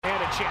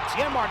chance.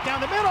 Janmark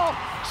down the middle.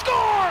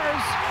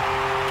 Scores!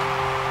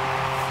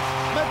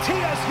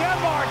 Matthias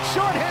Janmark,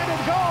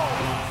 shorthanded goal.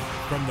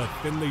 From the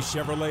Finley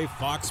Chevrolet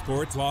Fox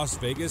Sports Las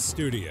Vegas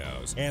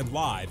studios and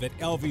live at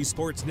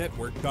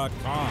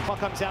lvsportsnetwork.com. Puck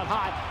comes out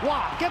high.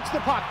 Waugh gets the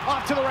puck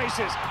off to the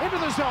races. Into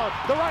the zone.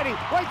 The righty,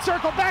 right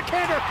circle,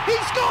 backhander. He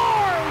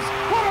scores!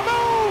 What a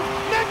move!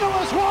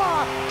 Nicholas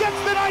Waugh gets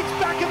the Knights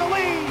back in the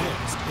lead.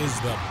 This is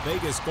the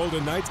Vegas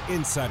Golden Knights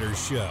Insider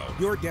Show,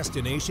 your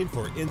destination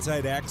for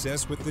inside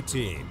access with the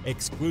team,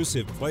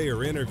 exclusive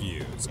player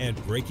interviews,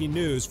 and breaking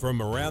news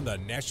from around the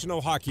National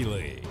Hockey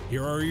League.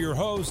 Here are your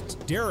hosts,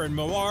 Darren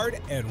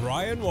Millard and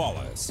Ryan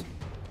Wallace.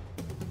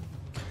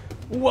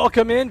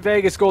 Welcome in,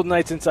 Vegas Golden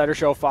Knights Insider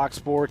Show, Fox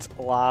Sports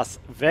Las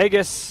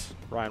Vegas.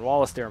 Ryan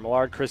Wallace, Darren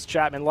Millard, Chris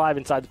Chapman, live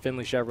inside the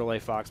Finley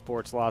Chevrolet Fox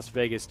Sports Las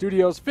Vegas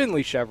studios.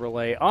 Finley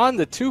Chevrolet on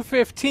the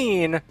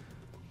 215,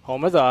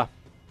 home of the...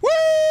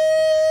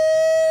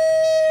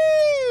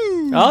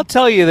 I'll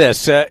tell you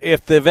this.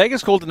 If the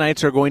Vegas Golden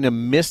Knights are going to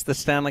miss the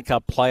Stanley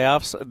Cup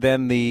playoffs,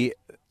 then the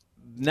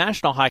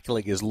National Hockey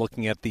League is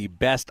looking at the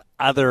best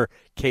other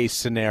case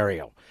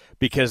scenario,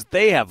 because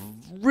they have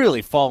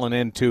really fallen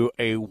into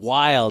a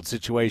wild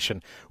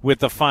situation with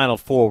the Final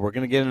Four. We're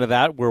going to get into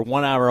that. We're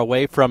 1 hour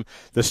away from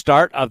the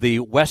start of the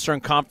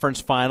Western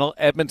Conference Final.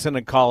 Edmonton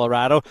and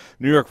Colorado,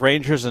 New York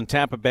Rangers and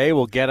Tampa Bay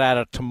will get at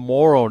it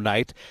tomorrow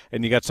night,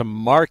 and you got some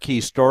marquee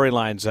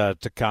storylines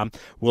to come.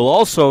 We'll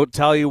also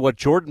tell you what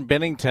Jordan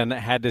Binnington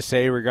had to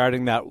say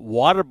regarding that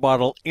water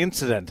bottle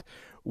incident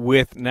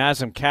with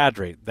Nazem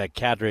Kadri that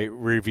Kadri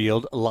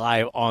revealed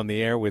live on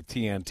the air with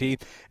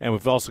TNT. And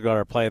we've also got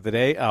our play of the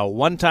day,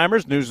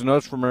 one-timers, news and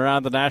notes from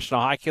around the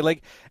National Hockey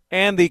League.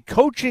 And the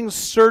coaching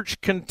search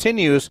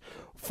continues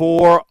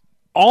for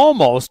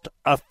almost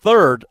a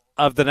third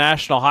of the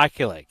National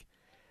Hockey League.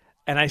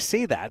 And I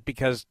say that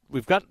because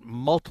we've got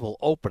multiple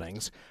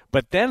openings,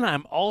 but then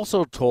I'm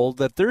also told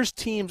that there's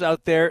teams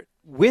out there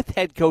with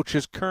head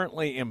coaches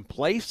currently in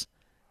place,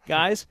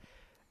 guys,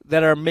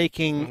 that are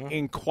making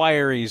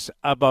inquiries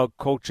about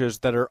coaches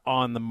that are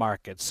on the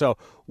market. So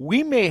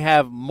we may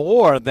have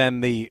more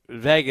than the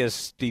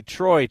Vegas,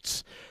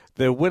 Detroits,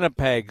 the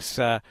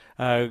Winnipegs,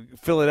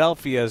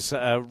 Philadelphia's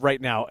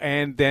right now,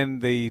 and then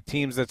the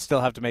teams that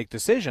still have to make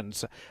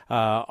decisions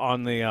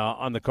on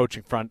the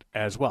coaching front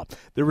as well.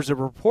 There was a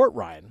report,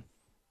 Ryan,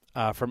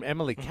 from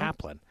Emily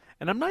Kaplan,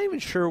 and I'm not even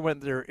sure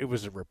whether it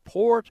was a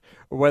report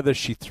or whether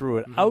she threw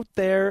it out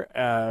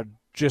there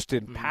just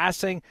in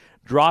passing,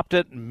 dropped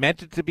it,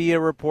 meant it to be a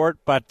report,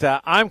 but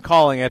I'm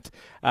calling it.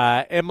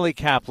 Emily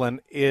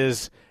Kaplan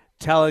is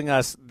telling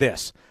us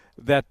this,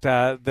 that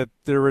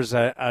there is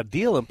a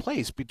deal in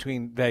place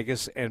between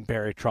Vegas and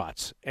Barry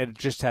Trotz, and it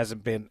just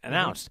hasn't been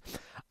announced.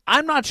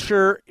 I'm not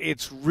sure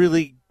it's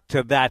really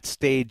to that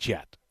stage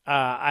yet.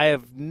 I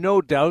have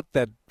no doubt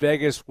that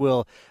Vegas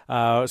will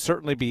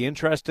certainly be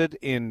interested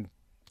in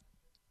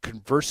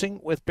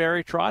conversing with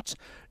Barry Trotz,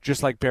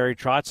 just like Barry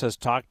Trotz has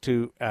talked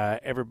to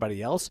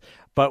everybody else.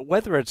 But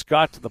whether it's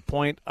got to the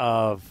point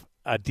of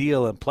a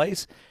deal in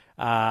place,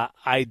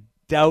 I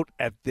doubt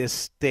at this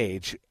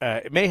stage.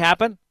 It may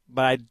happen,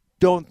 but I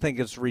don't think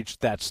it's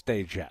reached that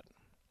stage yet.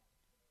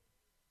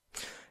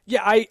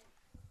 Yeah,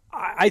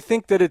 I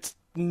think that it's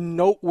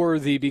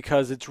noteworthy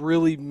because it's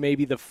really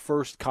maybe the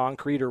first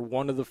concrete or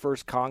one of the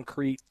first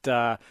concrete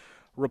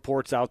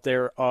reports out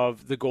there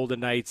of the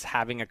Golden Knights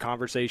having a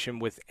conversation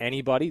with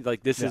anybody.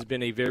 Like, this has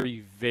been a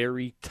very,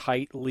 very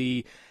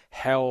tightly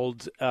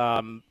held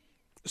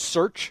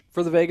search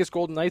for the Vegas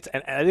Golden Knights,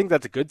 and I think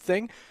that's a good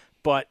thing.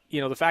 But,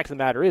 the fact of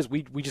the matter is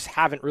we just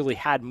haven't really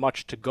had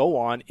much to go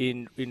on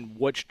in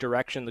which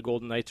direction the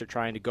Golden Knights are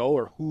trying to go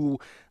or who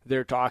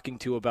they're talking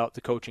to about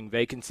the coaching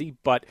vacancy.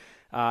 But,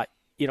 I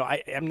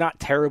am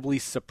not terribly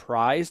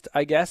surprised,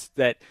 I guess,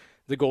 that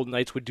the Golden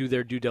Knights would do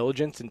their due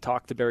diligence and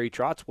talk to Barry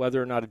Trotz.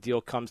 Whether or not a deal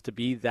comes to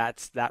be,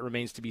 that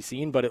remains to be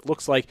seen. But it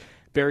looks like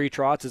Barry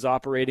Trotz is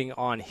operating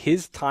on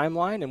his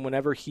timeline, and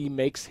whenever he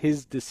makes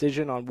his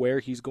decision on where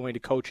he's going to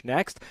coach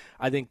next,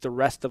 I think the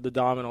rest of the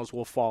dominoes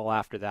will fall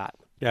after that.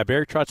 Yeah,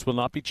 Barry Trotz will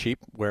not be cheap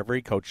wherever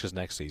he coaches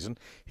next season.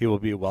 He will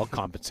be well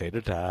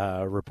compensated.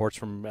 Reports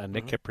from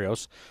Nick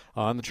Kypreos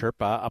on the Chirp,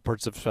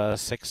 upwards of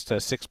 $6 to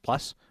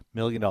 $6+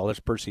 million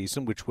per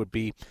season, which would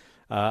be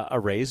a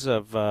raise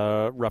of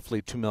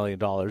roughly $2 million,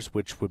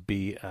 which would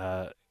be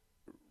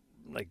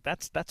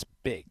that's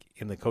big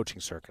in the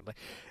coaching circuit.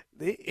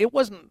 It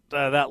wasn't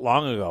that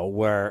long ago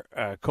where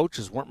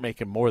coaches weren't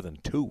making more than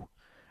 $2 million.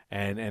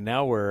 And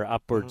now we're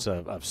upwards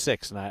of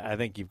 $6 million. And I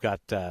think you've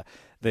got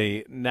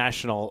the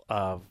National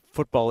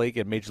Football League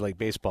and Major League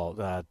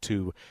Baseball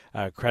to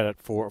credit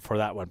for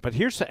that one. But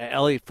here's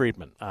Elliot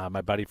Friedman,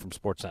 my buddy from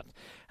Sportsnet,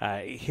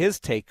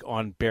 his take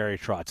on Barry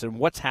Trotz and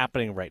what's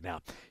happening right now.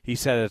 He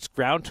said it's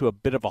ground to a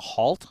bit of a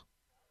halt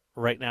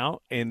right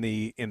now in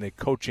the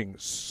coaching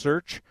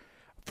search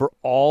for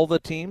all the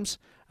teams.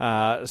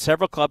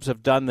 Several clubs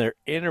have done their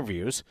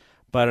interviews,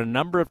 but a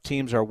number of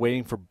teams are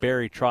waiting for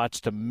Barry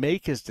Trotz to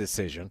make his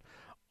decision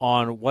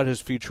on what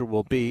his future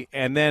will be,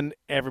 and then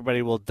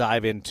everybody will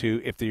dive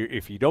into, if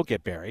you don't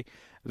get Barry,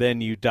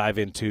 then you dive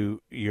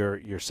into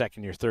your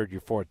second, your third,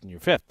 your fourth, and your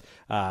fifth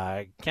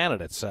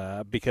candidates.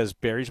 Because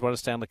Barry's won a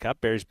Stanley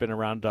Cup. Barry's been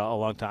around a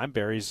long time.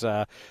 Barry's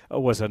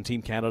was on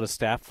Team Canada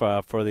staff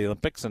for the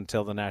Olympics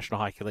until the National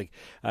Hockey League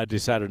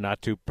decided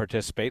not to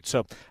participate.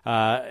 So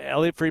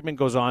Elliot Friedman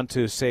goes on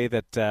to say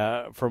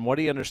that from what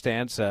he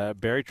understands,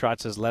 Barry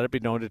Trotz has let it be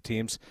known to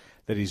teams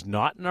that he's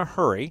not in a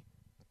hurry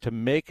to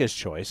make his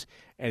choice,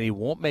 and he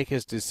won't make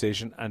his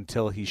decision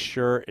until he's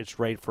sure it's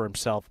right for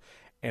himself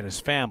and his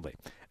family.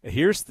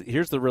 Here's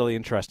the really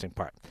interesting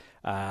part.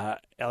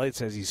 Elliot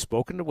says he's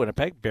spoken to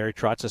Winnipeg. Barry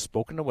Trotz has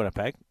spoken to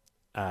Winnipeg.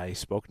 He's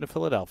spoken to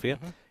Philadelphia.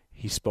 Mm-hmm.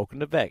 He's spoken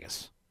to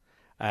Vegas.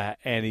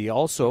 And he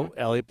also,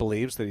 Elliot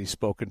believes that he's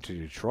spoken to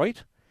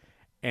Detroit,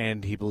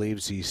 and he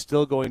believes he's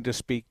still going to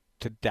speak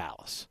to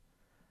Dallas.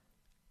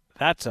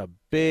 That's a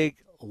big,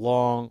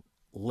 long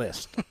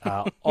list,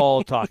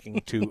 all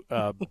talking to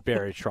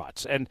Barry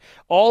Trotz. And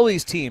all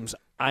these teams,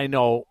 I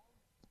know,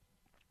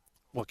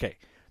 okay,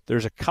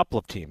 there's a couple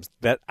of teams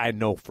that I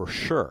know for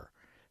sure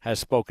has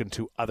spoken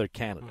to other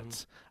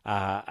candidates.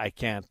 I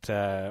can't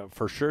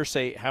for sure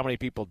say how many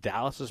people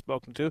Dallas has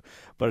spoken to,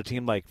 but a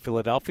team like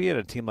Philadelphia and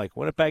a team like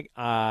Winnipeg,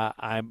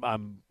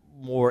 I'm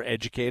more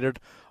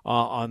educated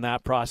on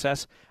that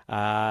process.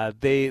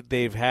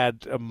 They've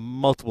had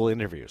multiple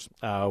interviews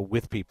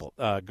with people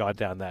gone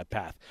down that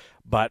path,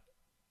 but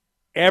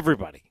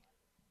everybody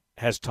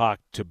has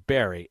talked to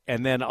Barry.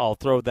 And then I'll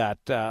throw that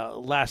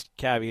last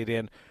caveat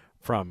in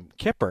from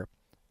Kipper,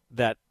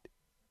 that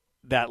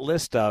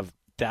list of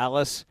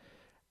Dallas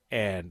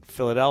and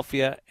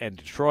Philadelphia and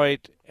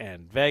Detroit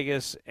and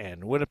Vegas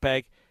and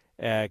Winnipeg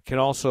can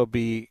also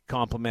be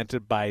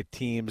complemented by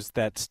teams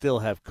that still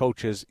have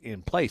coaches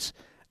in place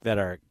that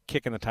are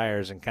kicking the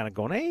tires and kind of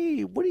going,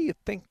 hey, what do you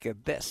think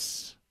of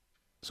this?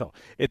 So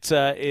it's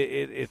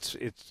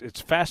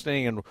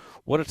fascinating, and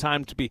what a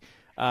time to be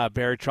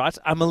Barry Trotz.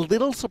 I'm a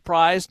little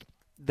surprised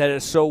that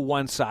it's so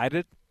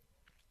one-sided,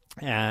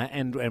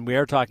 and we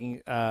are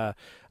talking the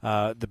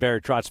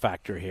Barry Trotz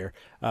factor here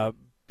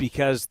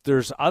because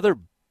there's other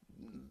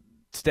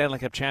Stanley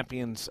Cup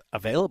champions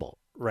available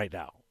right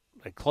now.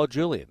 Like Claude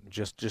Julien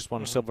just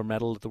won a silver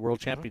medal at the World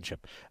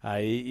Championship.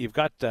 You've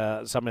got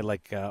somebody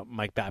like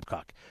Mike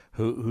Babcock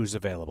who's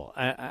available.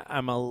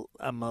 I'm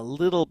a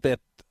little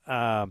bit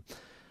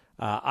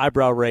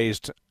eyebrow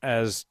raised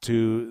as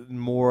to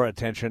more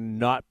attention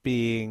not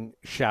being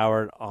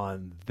showered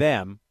on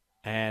them,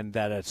 and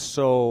that it's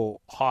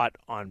so hot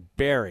on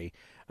Barry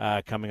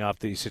coming off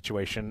the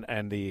situation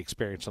and the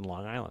experience on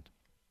Long Island.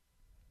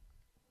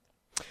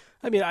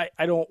 I mean,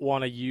 I don't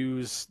want to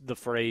use the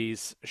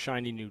phrase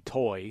shiny new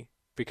toy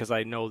because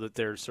I know that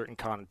there's certain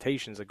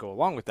connotations that go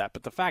along with that.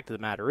 But the fact of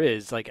the matter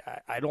is, like,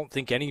 I don't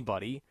think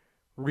anybody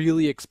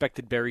really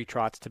expected Barry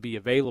Trotz to be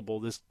available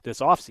this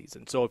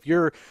offseason. So if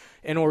you're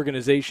an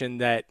organization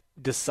that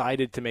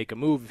decided to make a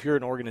move, if you're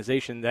an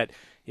organization that,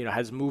 you know,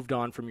 has moved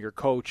on from your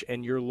coach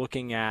and you're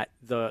looking at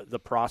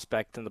the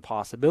prospect and the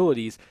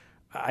possibilities,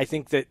 I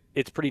think that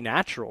it's pretty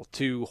natural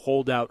to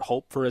hold out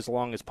hope for as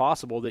long as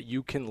possible that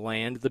you can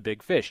land the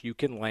big fish. You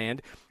can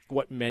land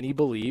what many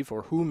believe,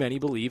 or who many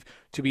believe,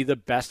 to be the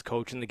best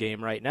coach in the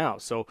game right now.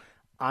 So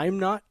I'm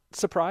not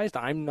surprised.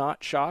 I'm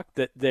not shocked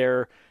that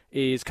there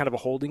is kind of a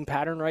holding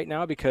pattern right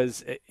now,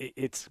 because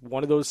it's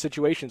one of those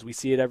situations. We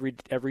see it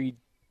every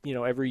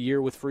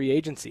year with free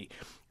agency.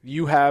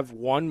 You have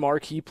one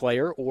marquee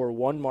player or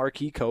one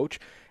marquee coach,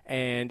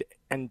 and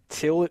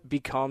until it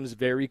becomes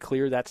very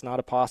clear that's not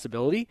a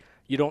possibility,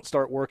 you don't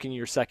start working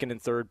your second and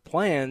third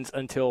plans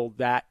until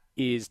that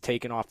is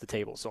taken off the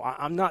table. So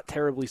I'm not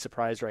terribly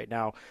surprised right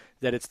now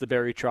that it's the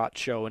Barry Trotz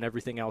show and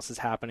everything else is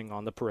happening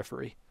on the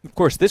periphery. Of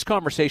course, this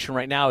conversation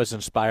right now is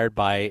inspired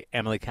by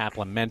Emily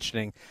Kaplan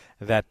mentioning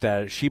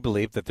that she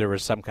believed that there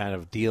was some kind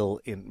of deal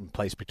in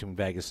place between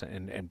Vegas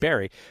and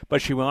Barry,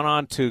 but she went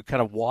on to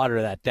kind of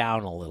water that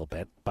down a little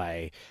bit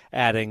by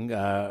adding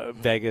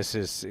Vegas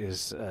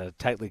is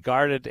tightly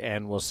guarded,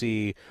 and we'll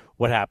see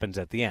what happens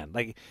at the end.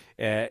 Like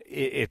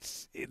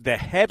it's the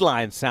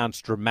headline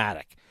sounds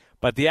dramatic,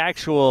 but the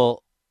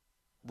actual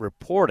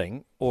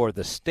reporting or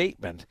the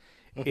statement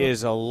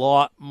is a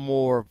lot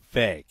more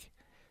vague.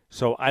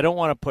 So I don't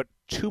want to put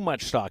too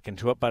much stock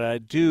into it, but I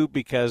do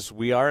because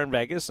we are in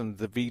Vegas and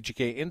the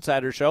VGK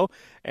Insider Show,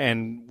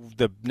 and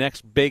the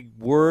next big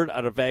word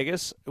out of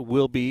Vegas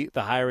will be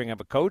the hiring of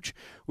a coach.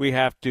 We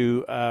have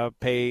to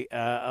pay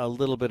a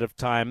little bit of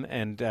time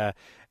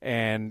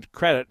and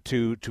credit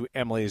to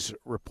Emily's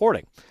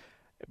reporting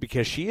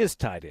because she is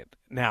tied in.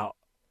 Now,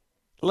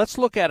 let's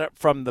look at it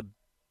from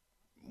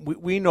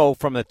we know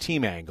from the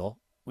team angle.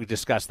 We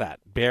discussed that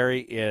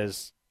Barry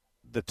is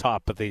the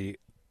top of the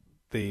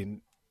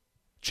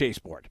chase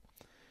board.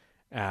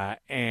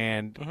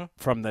 And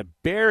from the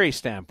Barry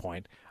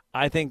standpoint,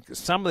 I think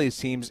some of these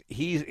teams,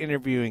 he's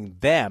interviewing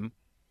them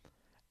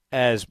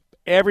as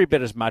every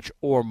bit as much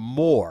or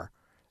more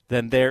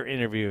than they're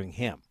interviewing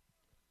him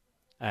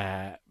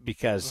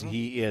because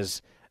he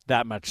is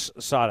that much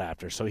sought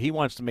after. So he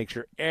wants to make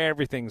sure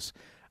everything's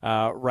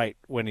right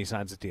when he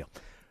signs a deal.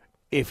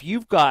 If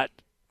you've got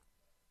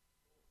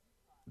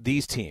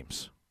these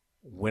teams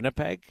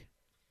Winnipeg,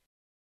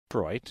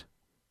 Detroit,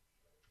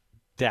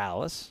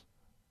 Dallas,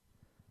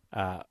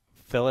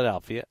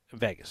 Philadelphia,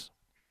 Vegas.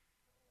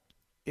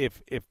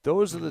 If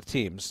those are the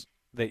teams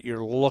that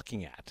you're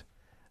looking at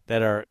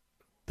that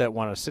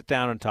want to sit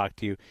down and talk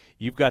to you,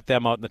 you've got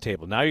them out on the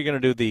table. Now you're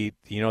going to do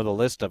the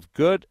list of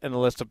good and the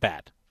list of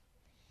bad.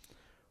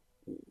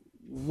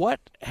 What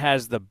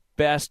has the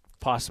best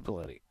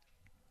possibility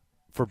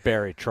for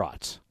Barry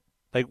Trotz?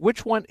 Like,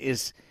 which one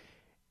is,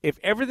 if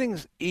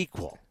everything's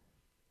equal,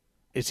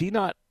 is he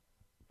not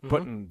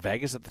putting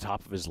Vegas at the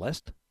top of his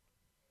list?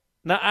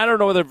 Now, I don't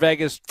know whether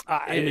Vegas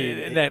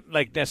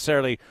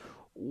necessarily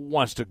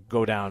wants to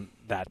go down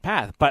that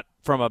path, but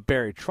from a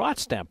Barry Trotz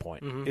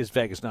standpoint, is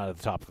Vegas not at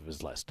the top of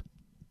his list?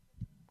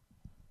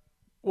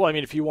 Well, I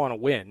mean, if you want to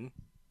win,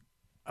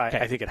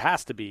 I think it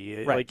has to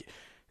be. Right. Like,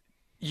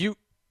 you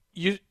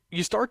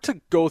start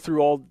to go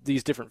through all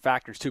these different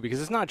factors too,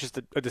 because it's not just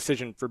a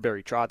decision for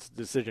Barry Trotz, it's a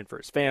decision for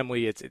his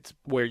family, it's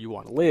where you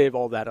want to live,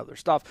 all that other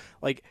stuff.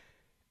 Like,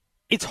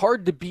 it's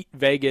hard to beat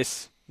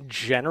Vegas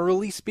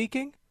generally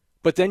speaking,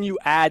 but then you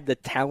add the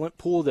talent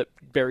pool that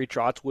Barry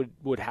Trotz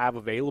would have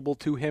available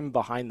to him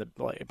behind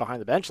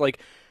the bench. Like,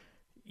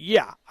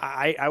 yeah,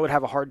 I would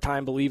have a hard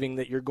time believing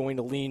that you're going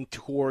to lean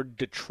toward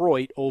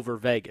Detroit over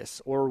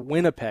Vegas or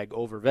Winnipeg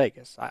over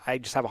Vegas. I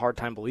just have a hard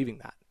time believing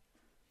that.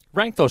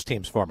 Rank those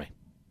teams for me.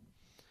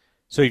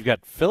 So you've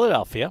got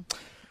Philadelphia.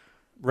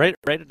 Write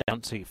it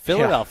down. So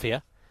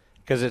Philadelphia,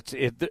 because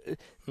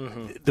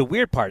the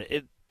weird part,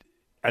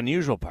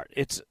 unusual part.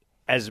 It's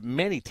as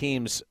many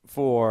teams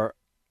for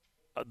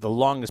the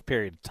longest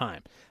period of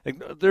time.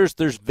 Like,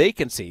 there's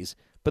vacancies,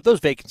 but those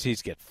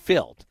vacancies get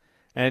filled,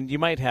 and you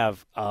might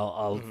have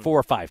 4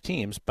 or 5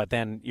 teams, but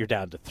then you're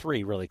down to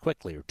 3 really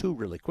quickly or 2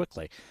 really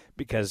quickly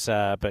because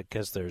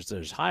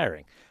there's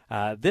hiring.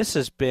 This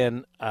has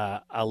been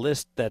a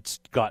list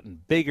that's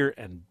gotten bigger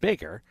and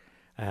bigger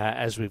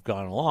as we've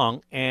gone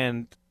along,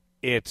 and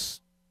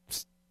it's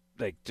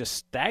like just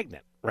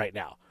stagnant right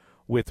now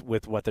with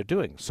what they're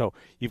doing. So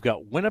you've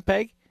got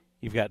Winnipeg,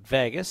 you've got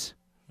Vegas,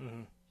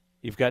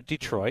 you've got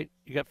Detroit,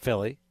 you've got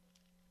Philly,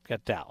 you've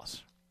got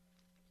Dallas.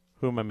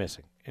 Who am I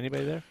missing?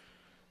 Anybody there?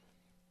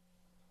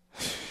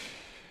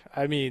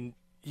 I mean,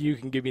 you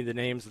can give me the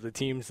names of the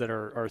teams that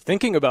are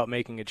thinking about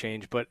making a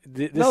change, but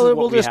this is we'll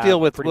what just we deal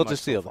have with. pretty We'll much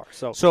just deal.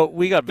 so far. So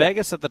we got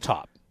Vegas at the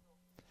top.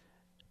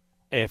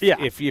 If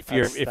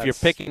you're that's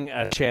picking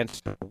a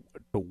chance to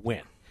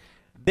win,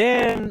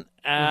 then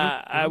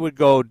I would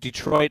go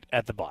Detroit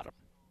at the bottom.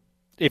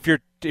 If you're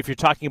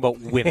talking about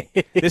winning,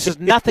 this is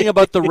nothing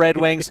about the Red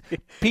Wings.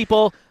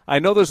 People, I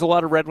know there's a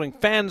lot of Red Wing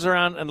fans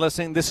around and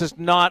listening. This is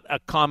not a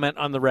comment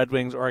on the Red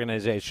Wings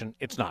organization.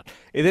 It's not.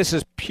 This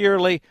is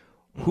purely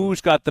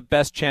who's got the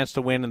best chance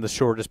to win in the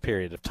shortest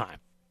period of time.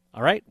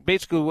 All right?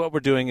 Basically, what we're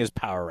doing is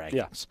power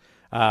rankings.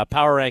 Yeah.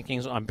 Power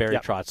rankings on Barry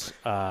Trotz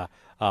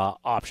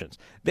options.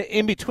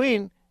 In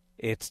between,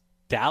 it's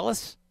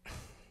Dallas,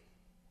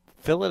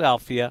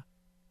 Philadelphia,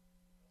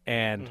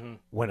 and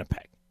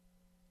Winnipeg.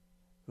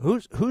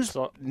 Who's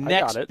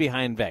next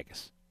behind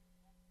Vegas?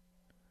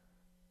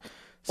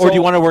 Or do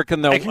you want to work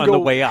on the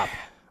way up?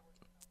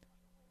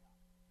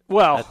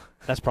 Well,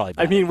 that's probably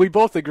better. I mean, we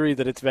both agree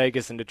that it's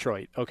Vegas and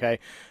Detroit, okay?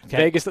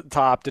 Vegas at the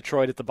top,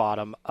 Detroit at the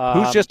bottom.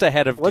 Who's just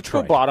ahead of Let's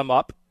Detroit? go bottom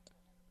up.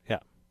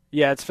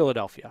 Yeah, it's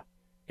Philadelphia.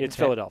 It's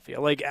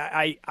Philadelphia. Like,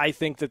 I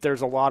think that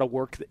there's a lot of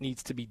work that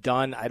needs to be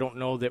done. I don't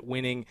know that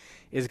winning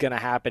is going to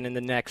happen in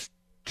the next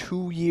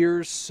 2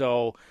 years.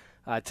 So,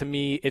 to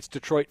me, it's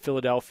Detroit,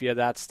 Philadelphia.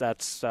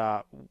 Those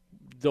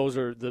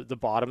are the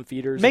bottom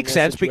feeders. Makes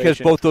sense because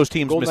both those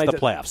teams missed the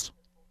playoffs.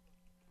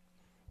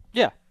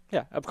 Yeah,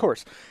 of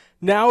course.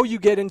 Now you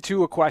get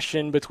into a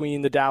question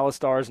between the Dallas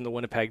Stars and the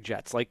Winnipeg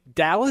Jets. Like,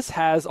 Dallas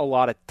has a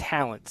lot of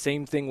talent.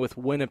 Same thing with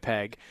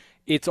Winnipeg.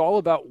 It's all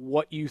about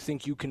what you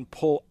think you can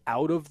pull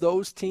out of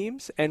those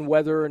teams and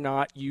whether or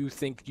not you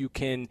think you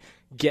can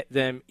get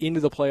them into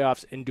the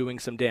playoffs and doing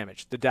some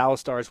damage. The Dallas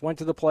Stars went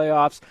to the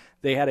playoffs.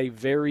 They had a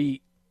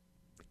very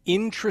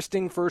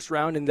interesting first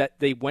round in that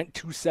they went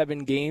to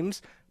 7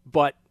 games,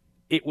 but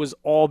it was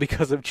all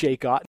because of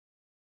Jake Otten.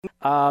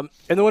 And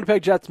the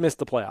Winnipeg Jets missed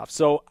the playoffs.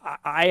 So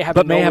I have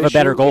but may have a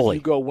better goalie.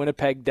 If you go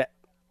Winnipeg,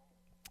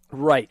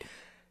 right?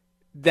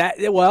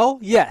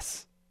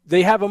 Yes.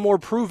 They have a more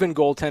proven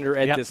goaltender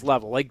at this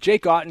level. Like,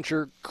 Jake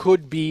Ottinger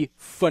could be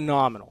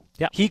phenomenal.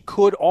 Yep. He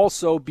could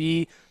also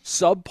be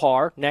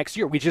subpar next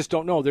year. We just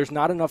don't know. There's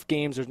not enough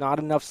games. There's not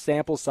enough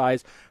sample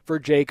size for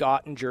Jake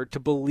Ottinger to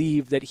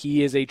believe that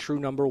he is a true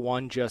number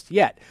one just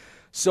yet.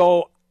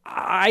 So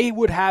I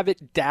would have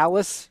it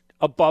Dallas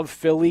above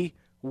Philly,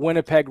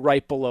 Winnipeg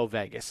right below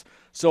Vegas.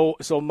 So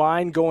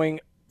mine going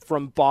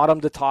from bottom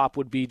to top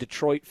would be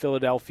Detroit,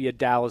 Philadelphia,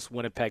 Dallas,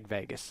 Winnipeg,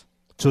 Vegas.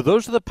 So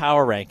those are the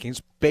power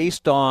rankings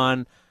based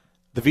on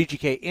the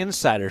VGK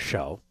Insider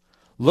Show,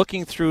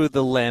 looking through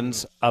the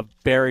lens of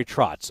Barry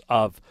Trotz,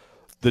 of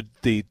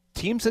the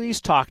teams that he's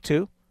talked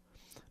to,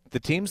 the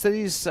teams that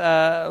he's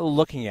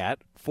looking at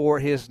for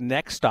his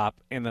next stop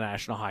in the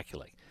National Hockey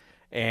League.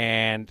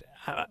 And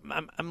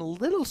I'm a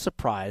little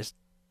surprised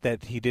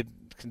that he did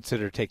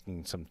consider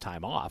taking some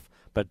time off,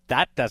 but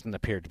that doesn't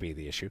appear to be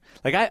the issue.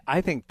 Like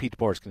I think Pete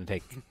DeBoer is going to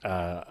take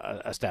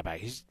a step back.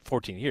 He's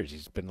 14 years.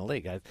 He's been in the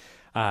league.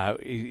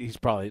 He's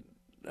probably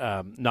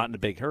not in a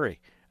big hurry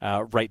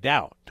right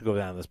now to go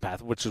down this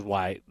path, which is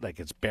why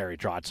it's Barry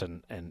Trotz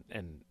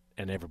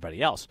and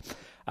everybody else.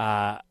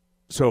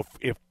 So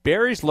if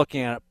Barry's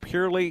looking at it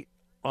purely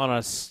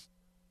on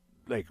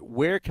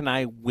where can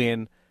I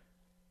win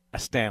a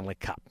Stanley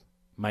Cup,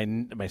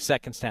 my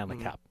second Stanley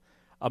Cup?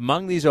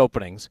 Among these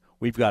openings,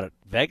 we've got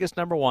Vegas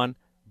number 1,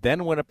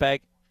 then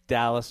Winnipeg,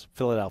 Dallas,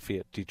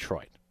 Philadelphia,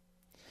 Detroit.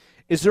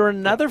 Is there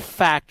another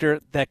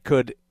factor that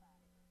could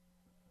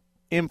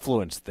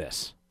influence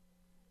this?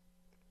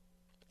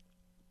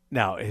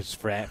 Now, his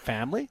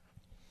family.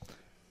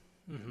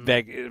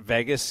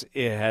 Vegas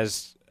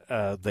has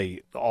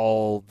the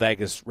all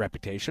Vegas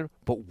reputation,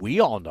 but we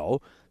all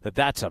know that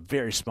that's a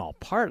very small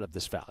part of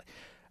this valley.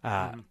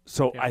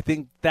 I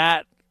think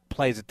that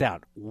plays it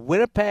down.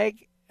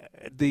 Winnipeg,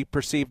 the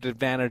perceived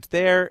advantage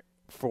there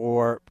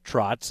for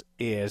Trotz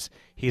is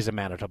he's a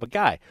Manitoba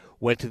guy.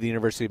 Went to the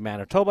University of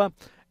Manitoba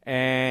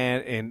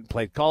and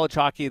played college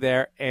hockey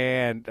there,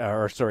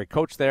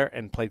 coached there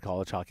and played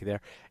college hockey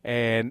there,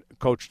 and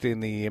coached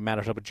in the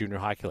Manitoba Junior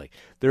Hockey League.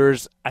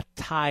 There's a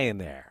tie in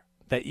there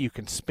that you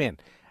can spin.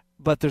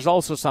 But there's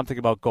also something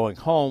about going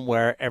home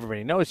where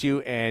everybody knows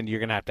you, and you're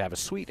going to have a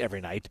suite every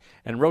night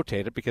and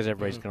rotate it because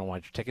everybody's going to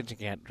want your tickets. You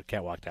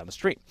can't walk down the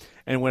street.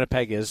 And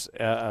Winnipeg is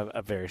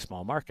a very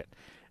small market.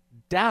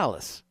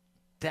 Dallas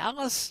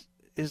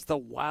is the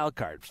wild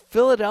card.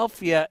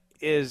 Philadelphia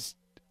is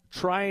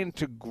trying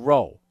to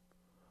grow,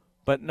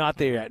 but not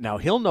there yet. Now,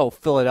 he'll know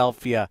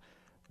Philadelphia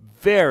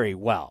very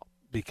well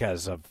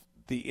because of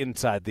the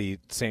inside the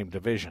same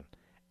division.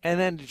 And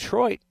then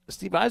Detroit,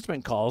 Steve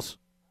Yzerman calls.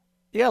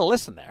 You got to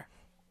listen there.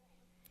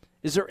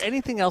 Is there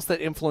anything else that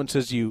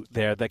influences you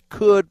there that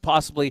could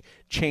possibly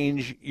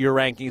change your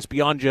rankings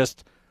beyond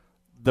just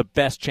the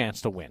best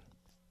chance to win?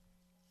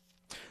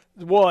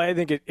 Well, I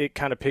think it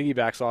kind of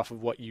piggybacks off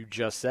of what you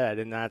just said,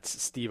 and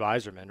that's Steve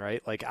Yzerman,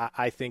 right?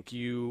 I think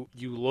you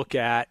look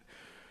at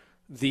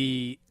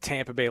the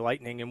Tampa Bay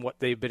Lightning and what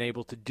they've been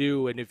able to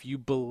do, and if you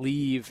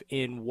believe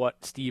in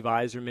what Steve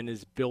Yzerman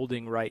is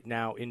building right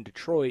now in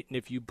Detroit, and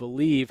if you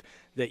believe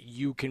that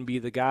you can be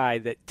the guy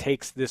that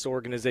takes this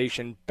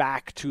organization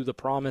back to the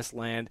promised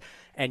land,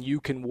 and you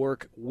can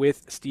work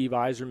with Steve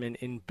Yzerman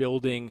in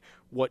building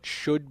what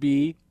should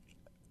be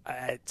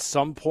at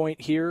some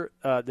point here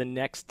the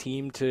next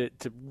team to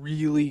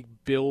really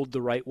build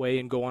the right way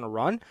and go on a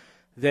run,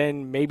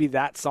 then maybe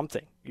that's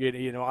something.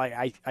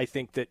 I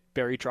think that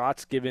Barry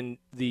Trotz, given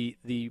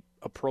the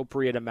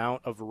appropriate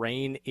amount of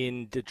rain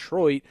in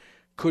Detroit,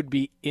 could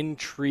be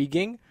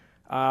intriguing.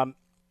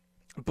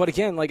 But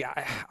again,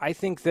 I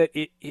think that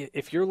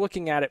if you're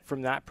looking at it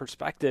from that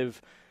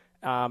perspective,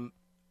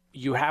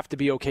 you have to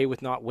be okay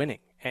with not winning.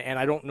 And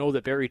I don't know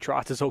that Barry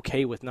Trotz is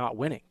okay with not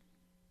winning.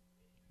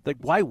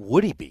 Why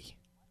would he be?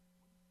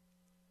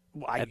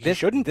 He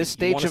shouldn't. This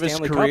stage of his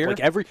Stanley career?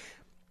 Cup.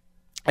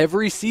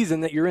 Every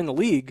season that you're in the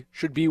league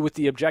should be with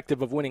the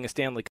objective of winning a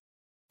Stanley Cup.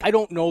 I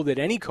don't know that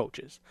any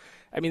coaches,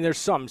 there's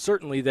some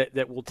certainly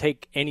that will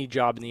take any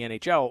job in the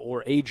NHL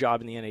or a job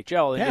in the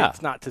NHL, and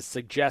it's not to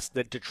suggest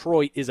that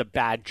Detroit is a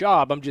bad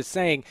job. I'm just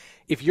saying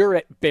if you're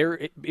at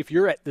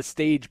the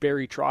stage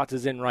Barry Trotz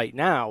is in right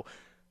now,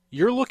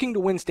 you're looking to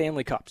win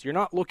Stanley Cups. You're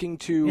not looking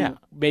to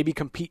maybe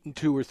compete in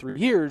 2 or 3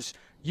 years.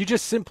 You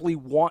just simply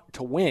want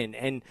to win.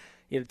 And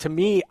to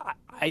me,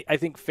 I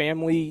think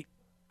family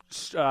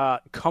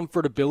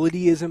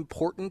comfortability is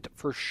important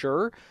for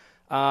sure,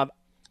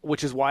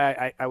 which is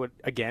why I would,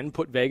 again,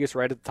 put Vegas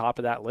right at the top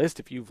of that list.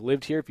 If you've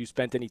lived here, if you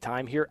spent any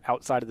time here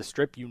outside of the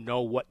Strip, you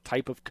know what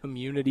type of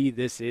community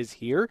this is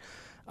here.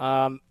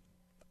 I'm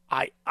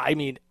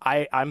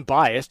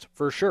biased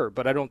for sure,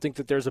 but I don't think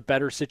that there's a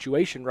better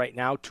situation right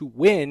now to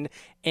win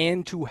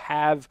and to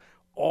have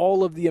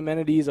all of the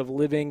amenities of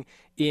living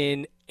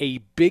in a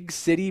big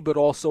city but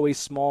also a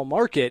small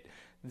market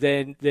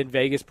than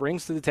Vegas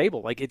brings to the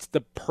table. It's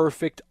the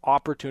perfect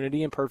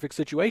opportunity and perfect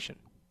situation.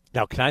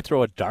 Now, can I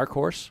throw a dark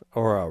horse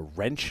or a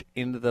wrench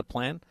into the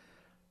plan?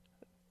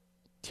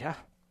 Yeah,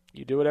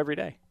 you do it every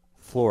day.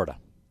 Florida.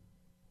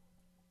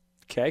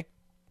 Okay.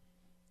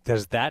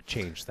 Does that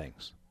change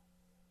things?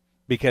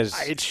 Because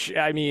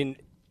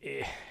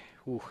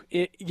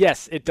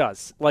yes, it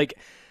does.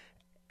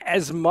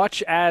 As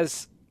much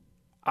as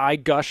I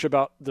gush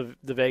about the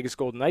Vegas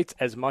Golden Knights,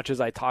 as much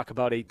as I talk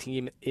about a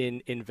team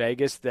in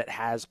Vegas that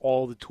has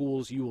all the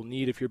tools you will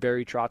need if you're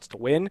Barry Trotz to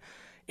win,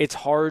 it's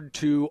hard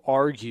to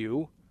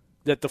argue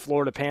that the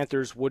Florida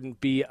Panthers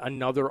wouldn't be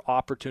another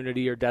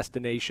opportunity or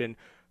destination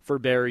for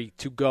Barry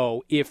to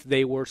go if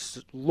they were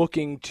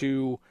looking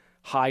to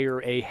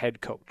hire a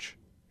head coach.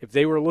 If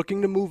they were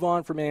looking to move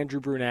on from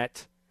Andrew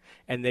Brunette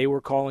and they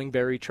were calling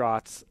Barry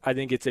Trotz, I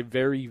think it's a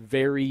very,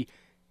 very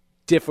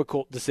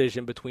difficult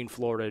decision between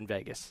Florida and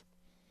Vegas.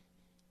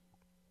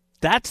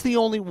 That's the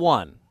only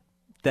one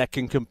that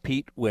can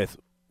compete with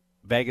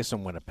Vegas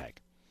and Winnipeg.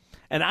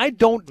 And I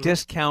don't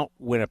discount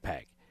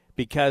Winnipeg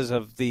because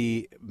of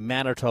the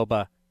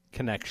Manitoba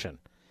connection.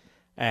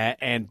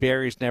 And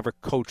Barry's never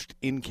coached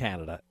in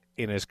Canada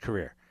in his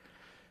career.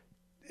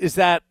 Is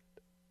that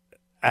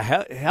a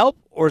help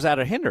or is that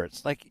a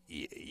hindrance? Like,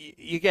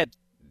 you get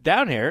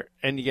down here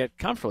and you get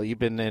comfortable. You've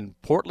been in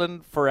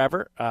Portland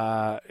forever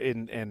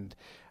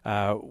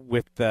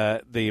with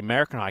the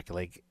American Hockey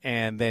League,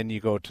 and then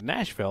you go to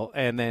Nashville,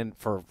 and then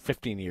for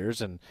 15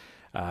 years, and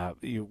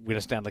you win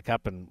a Stanley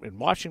Cup in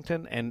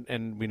Washington,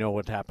 and we know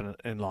what happened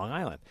in Long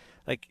Island.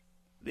 Like,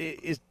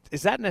 is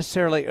that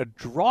necessarily a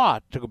draw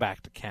to go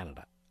back to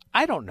Canada?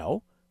 I don't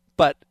know,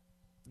 but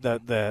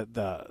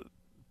the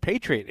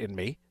Patriot in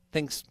me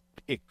thinks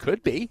it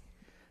could be,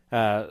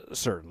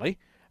 certainly.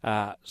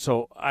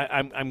 So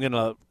I'm going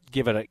to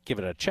give it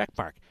a check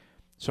mark.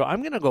 So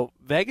I'm going to go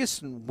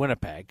Vegas and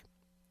Winnipeg.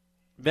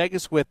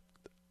 Vegas with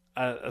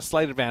a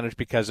slight advantage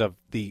because of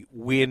the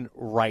win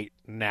right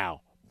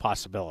now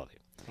possibility.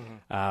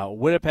 Mm-hmm.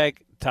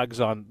 Winnipeg tugs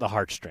on the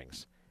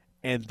heartstrings,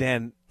 and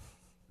then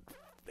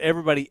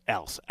everybody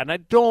else. And I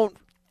don't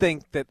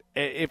think that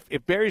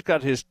if Barry's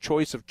got his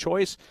choice of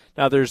choice,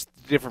 now there's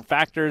different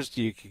factors.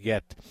 You could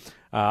get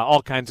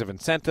all kinds of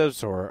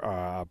incentives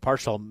or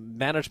partial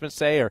management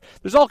say, or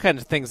there's all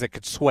kinds of things that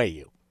could sway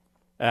you.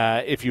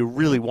 If you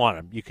really want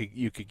them,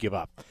 you could give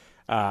up.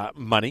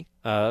 Money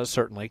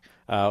certainly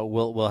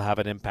will have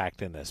an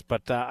impact in this,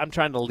 but I'm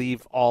trying to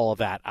leave all of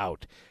that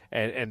out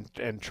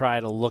and try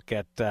to look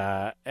at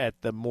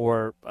the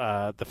more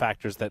the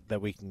factors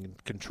that we can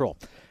control,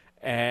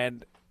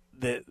 and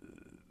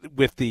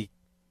with the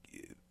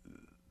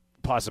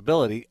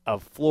possibility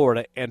of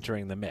Florida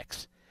entering the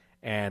mix.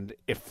 And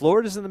if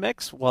Florida's in the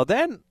mix, well,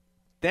 then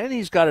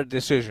he's got a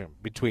decision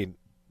between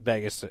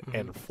Vegas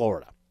and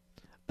Florida.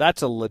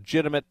 That's a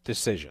legitimate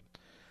decision.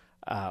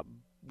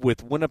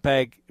 With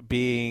Winnipeg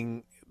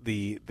being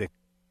the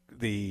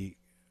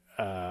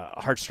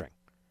heartstring.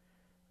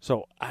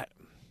 So,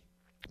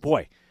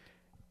 boy,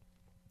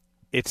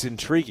 it's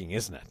intriguing,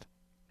 isn't it?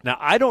 Now,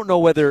 I don't know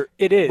whether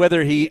it is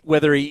whether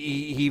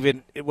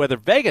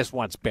Vegas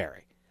wants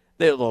Barry.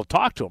 They'll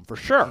talk to him for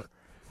sure.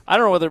 I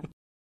don't know whether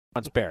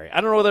wants Barry.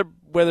 I don't know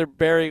whether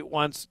Barry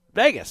wants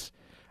Vegas.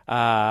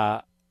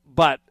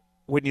 But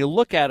when you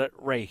look at it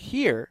right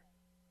here,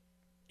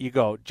 you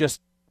go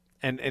just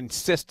and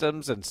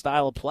systems and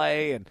style of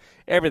play and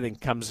everything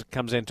comes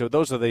into it.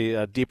 Those are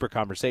the deeper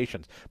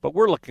conversations. But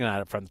we're looking at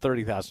it from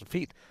 30,000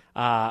 feet.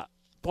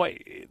 Boy,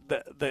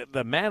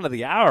 the man of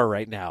the hour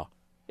right now.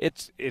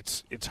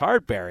 It's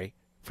hard, Barry,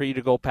 for you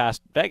to go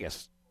past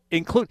Vegas.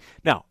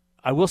 Now,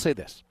 I will say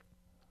this.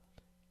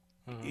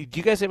 Mm-hmm. Do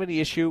you guys have any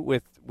issue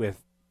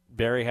with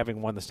Barry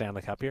having won the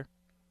Stanley Cup here?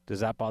 Does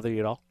that bother you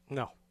at all?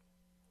 No.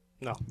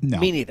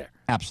 Me neither.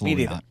 Absolutely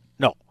Me neither. not.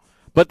 No.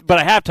 But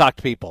I have talked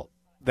to people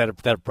that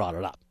have brought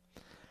it up.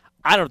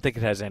 I don't think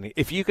it has any.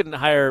 If you can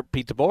hire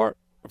Pete DeBoer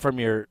from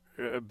your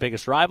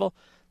biggest rival,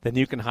 then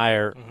you can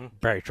hire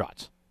Barry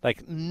Trotz.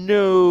 Like,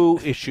 no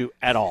issue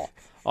at all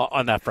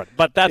on that front.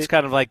 But that's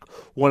kind of like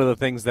one of the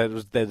things that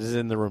is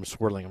in the room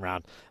swirling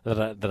around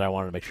that I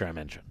wanted to make sure I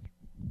mentioned.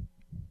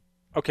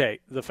 Okay,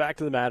 the fact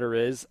of the matter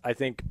is, I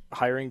think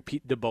hiring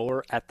Pete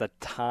DeBoer at the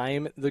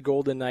time the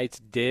Golden Knights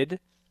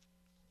did,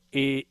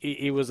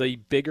 it was a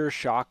bigger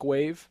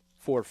shockwave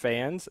for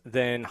fans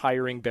than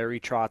hiring Barry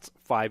Trotz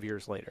 5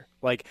 years later.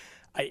 Like,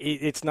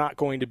 it's not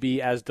going to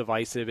be as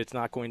divisive. It's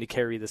not going to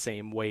carry the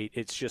same weight.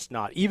 It's just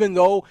not. Even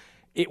though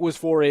it was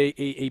for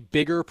a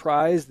bigger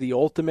prize, the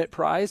ultimate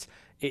prize,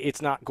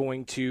 it's not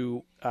going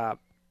to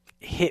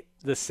hit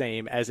the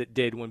same as it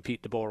did when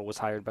Pete DeBoer was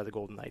hired by the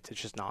Golden Knights.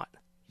 It's just not.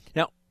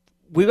 Now,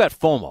 we've got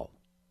FOMO,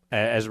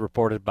 as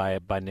reported by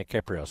Nick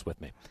Kypreos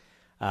with me,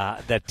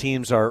 that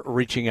teams are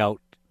reaching out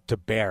to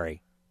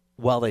Barry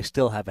while they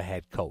still have a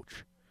head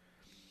coach.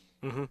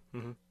 Mm-hmm.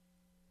 Mm-hmm.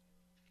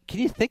 Can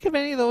you think of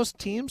any of those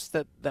teams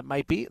that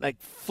might be? Like,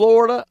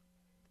 Florida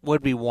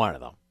would be one of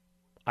them.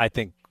 I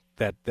think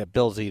that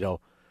Bill Zito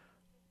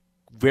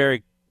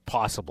very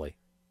possibly,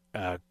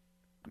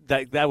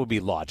 that would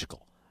be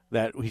logical.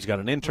 That he's got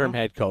an interim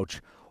head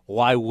coach.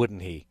 Why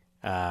wouldn't he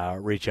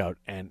reach out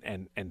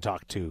and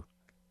talk to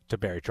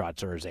Barry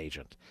Trotz or his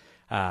agent?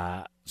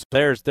 So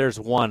there's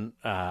one.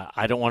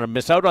 I don't want to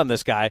miss out on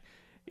this guy,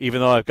 even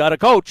though I've got a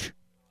coach.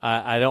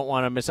 I don't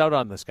want to miss out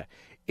on this guy.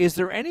 Is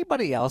there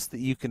anybody else that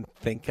you can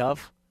think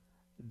of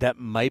that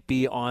might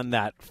be on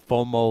that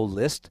FOMO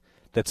list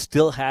that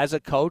still has a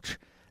coach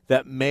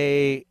that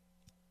may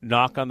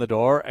knock on the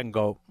door and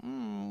go,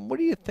 what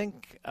do you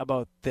think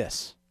about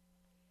this?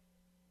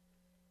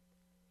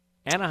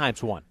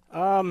 Anaheim's one.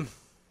 Yeah,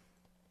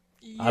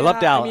 I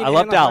love Dallas. I mean, I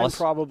love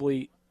Dallas.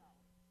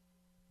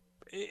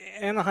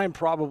 Anaheim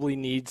probably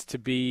needs to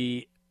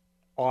be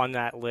on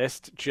that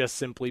list just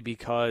simply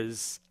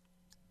because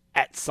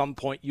at some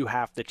point you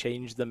have to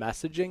change the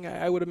messaging,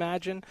 I would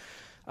imagine.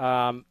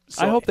 I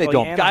hope they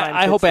don't.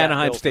 I hope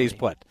Anaheim stays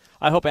put.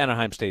 I hope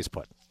Anaheim stays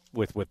put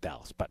with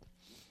Dallas. But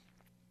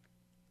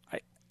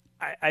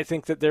I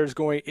think that there's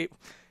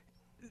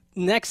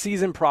next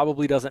season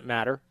probably doesn't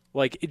matter.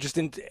 Like, it just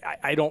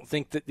I don't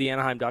think that the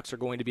Anaheim Ducks are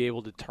going to be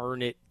able to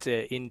turn it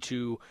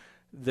into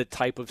the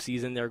type of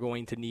season they're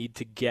going to need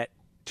to get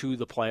to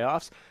the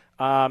playoffs.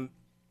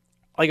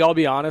 I'll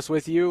be honest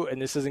with you,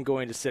 and this isn't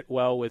going to sit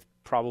well with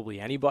probably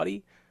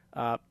anybody,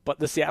 but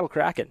the Seattle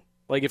Kraken.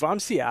 Like, if I'm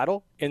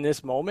Seattle in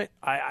this moment,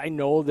 I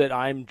know that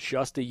I'm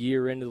just a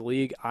year into the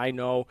league. I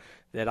know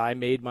that I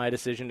made my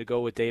decision to go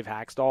with Dave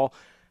Haxtell.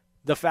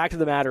 The fact of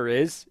the matter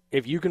is,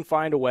 if you can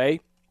find a way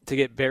to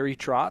get Barry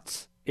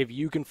Trotz, if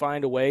you can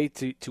find a way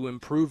to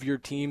improve your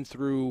team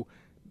through,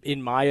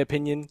 in my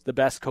opinion, the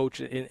best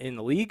coach in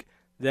the league,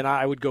 then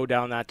I would go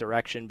down that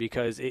direction,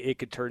 because it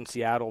could turn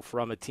Seattle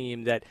from a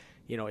team that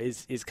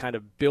is kind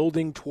of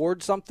building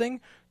towards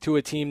something to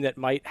a team that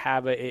might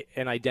have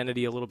an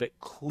identity a little bit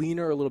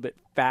cleaner, a little bit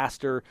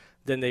faster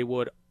than they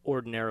would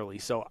ordinarily.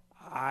 So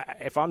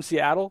if I'm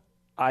Seattle,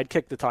 I'd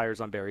kick the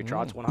tires on Barry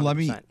Trotz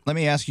 100%. Let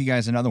me ask you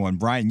guys another one.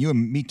 Brian, you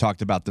and me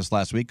talked about this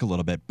last week a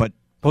little bit, but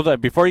hold on,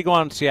 before you go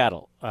on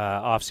Seattle,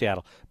 off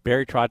Seattle,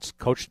 Barry Trotz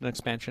coached an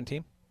expansion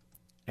team,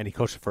 and he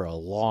coached it for a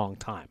long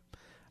time,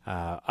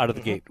 out of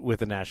the gate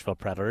with the Nashville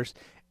Predators.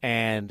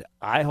 And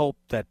I hope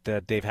that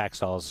Dave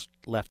Haxtell's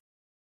left,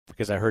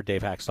 because I heard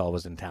Dave Haxtell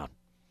was in town.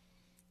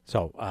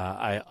 So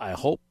I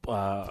hope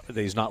that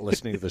he's not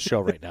listening to the show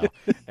right now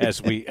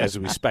as we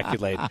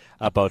speculate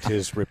about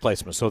his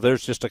replacement. So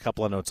there's just a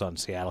couple of notes on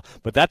Seattle.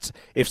 But that's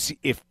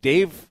if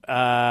Dave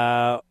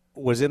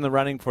was in the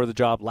running for the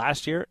job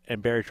last year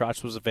and Barry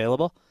Trotz was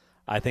available,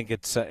 I think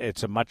it's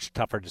a much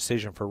tougher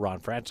decision for Ron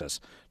Francis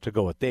to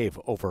go with Dave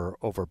over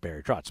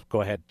Barry Trotz.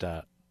 Go ahead.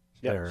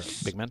 There,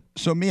 big man.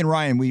 So me and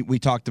Ryan, we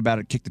talked about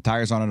it, kicked the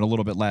tires on it a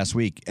little bit last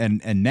week,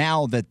 and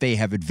now that they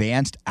have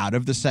advanced out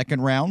of the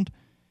second round,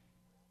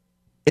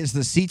 is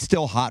the seat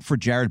still hot for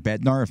Jared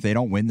Bednar if they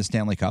don't win the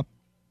Stanley Cup?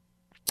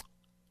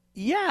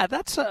 Yeah,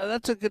 that's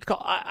a good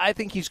call. I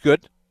think he's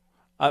good.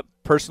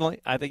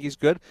 Personally, I think he's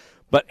good,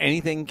 but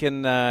anything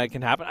can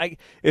happen.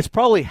 It's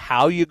probably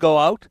how you go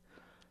out.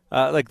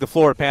 Like the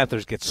Florida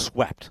Panthers get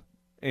swept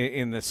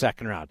in the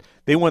second round.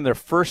 They won their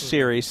first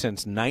series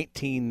since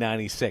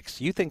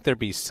 1996. You think there'd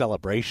be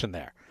celebration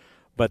there,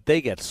 but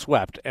they get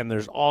swept, and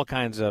there's all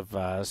kinds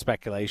of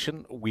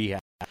speculation. We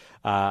have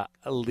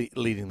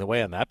leading the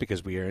way on that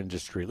because we are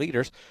industry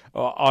leaders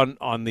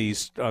on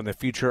the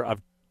future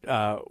of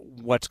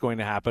what's going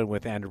to happen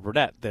with Andrew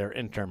Brunette, their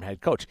interim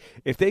head coach.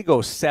 If they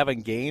go 7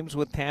 games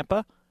with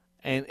Tampa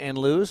and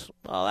lose,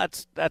 well,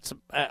 that's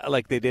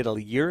like they did a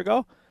year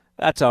ago.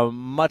 That's a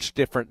much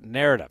different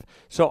narrative.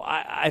 So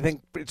I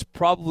think it's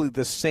probably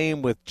the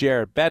same with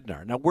Jared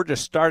Bednar. Now, we're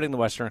just starting the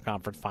Western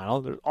Conference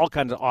Final. There's all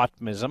kinds of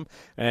optimism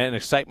and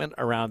excitement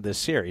around this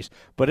series.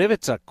 But if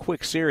it's a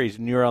quick series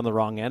and you're on the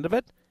wrong end of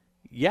it,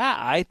 yeah,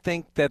 I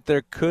think that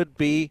there could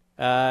be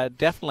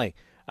definitely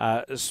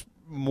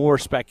more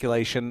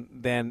speculation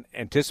than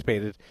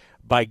anticipated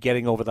by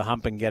getting over the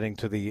hump and getting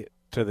to the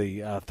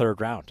third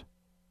round.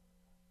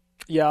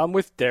 Yeah, I'm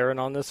with Darren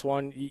on this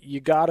one. You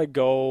got to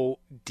go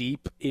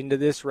deep into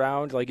this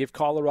round. Like, if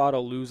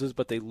Colorado loses,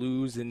 but they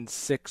lose in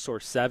 6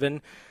 or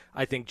 7,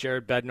 I think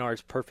Jared Bednar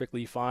is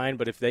perfectly fine.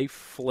 But if they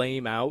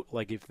flame out,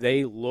 like if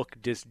they look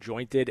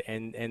disjointed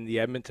and the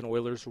Edmonton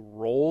Oilers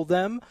roll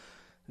them,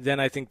 then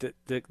I think that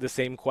the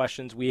same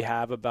questions we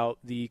have about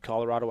the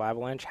Colorado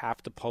Avalanche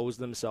have to pose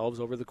themselves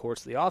over the course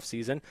of the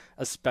offseason,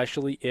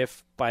 especially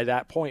if by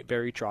that point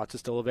Barry Trotz is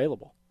still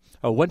available.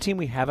 One team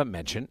we haven't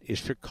mentioned is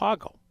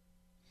Chicago.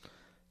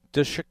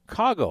 Does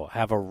Chicago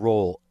have a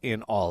role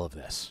in all of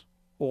this?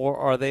 Or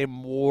are they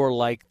more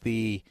like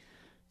the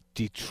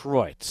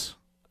Detroits,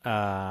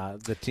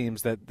 the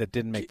teams that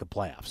didn't make the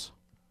playoffs?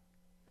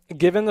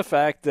 Given the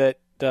fact that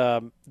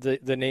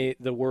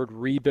the word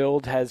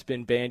rebuild has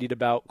been bandied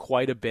about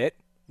quite a bit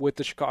with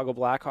the Chicago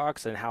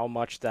Blackhawks and how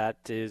much that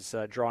is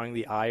drawing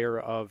the ire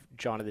of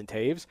Jonathan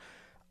Toews,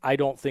 I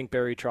don't think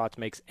Barry Trotz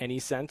makes any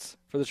sense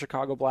for the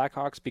Chicago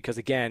Blackhawks because,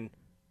 again,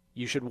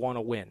 you should want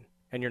to win.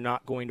 And you're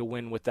not going to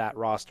win with that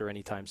roster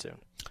anytime soon.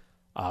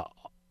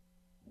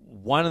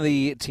 One of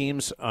the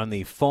teams on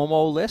the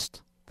FOMO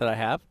list that I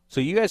have.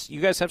 So you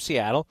guys have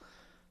Seattle,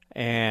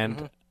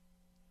 and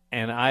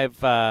I've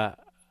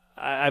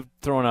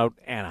thrown out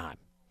Anaheim.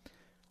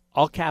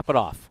 I'll cap it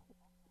off.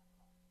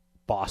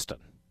 Boston.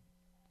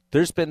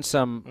 There's been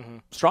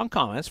some strong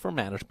comments from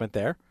management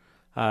there,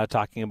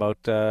 talking about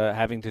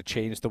having to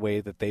change the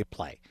way that they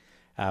play.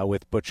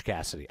 With Butch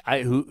Cassidy,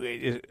 who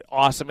is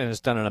awesome and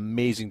has done an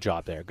amazing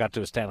job there. Got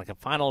to a Stanley Cup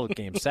final,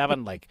 Game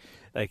 7.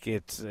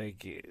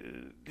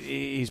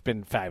 He's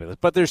been fabulous.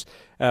 But there's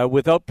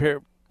without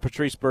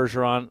Patrice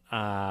Bergeron,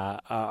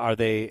 are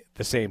they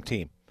the same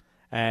team?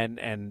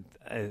 And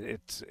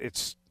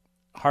it's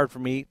hard for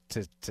me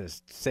to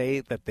say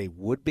that they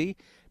would be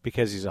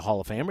because he's a Hall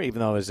of Famer, even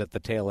though he's at the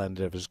tail end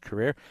of his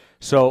career.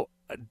 So,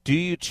 do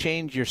you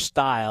change your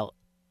style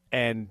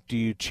and do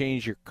you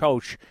change your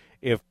coach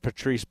if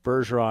Patrice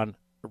Bergeron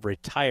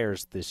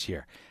retires this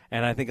year?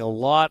 And I think a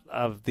lot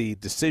of the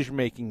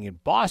decision-making in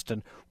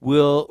Boston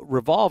will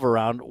revolve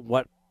around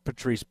what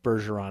Patrice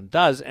Bergeron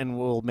does and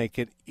will make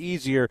it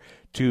easier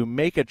to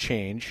make a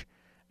change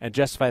and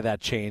justify that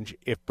change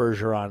if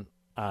Bergeron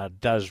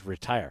does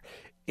retire.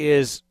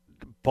 Is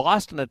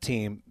Boston a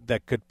team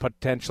that could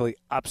potentially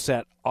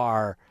upset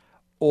our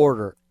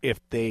order if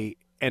they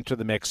enter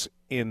the mix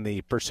in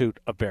the pursuit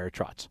of Barry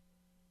Trotz?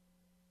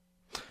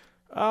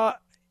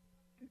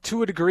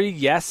 To a degree,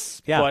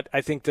 yes. Yeah. But I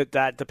think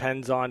that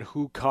depends on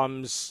who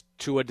comes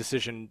to a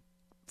decision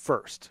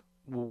first.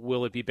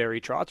 Will it be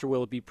Barry Trotz or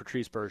will it be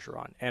Patrice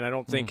Bergeron? And I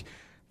don't think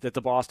that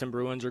the Boston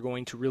Bruins are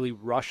going to really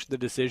rush the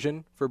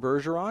decision for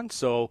Bergeron.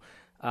 So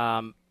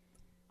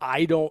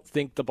I don't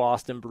think the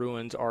Boston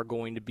Bruins are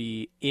going to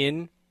be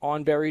in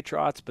on Barry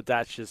Trotz, but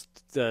that's just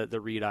the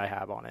read I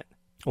have on it.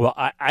 Well,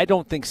 I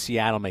don't think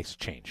Seattle makes a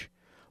change,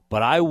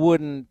 but I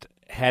wouldn't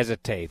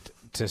hesitate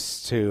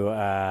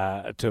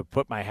to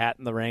put my hat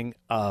in the ring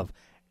of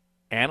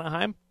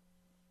Anaheim,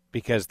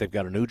 because they've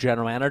got a new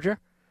general manager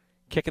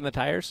kicking the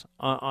tires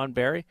on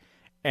Barry,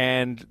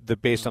 and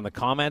based on the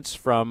comments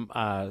from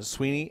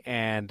Sweeney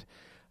and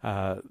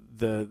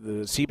the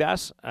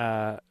Seabass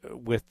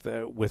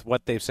with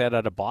what they've said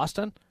out of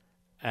Boston,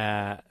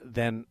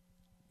 then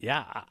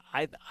yeah,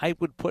 I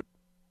would put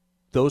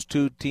those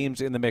two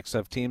teams in the mix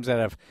of teams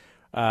that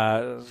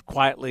have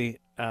quietly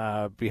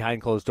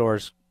behind closed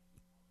doors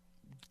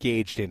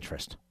gauged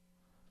interest.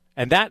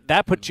 And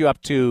that puts you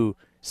up to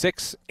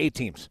 6-8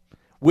 teams,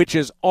 which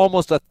is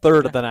almost a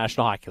third of the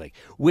National Hockey League,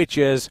 which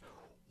is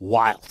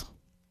wild.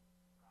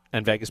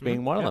 And Vegas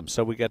being one of them.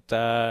 So we got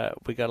a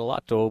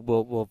lot to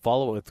we'll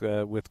follow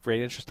with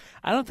great interest.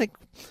 I don't think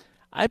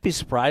I'd be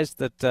surprised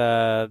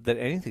that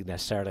anything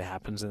necessarily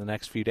happens in the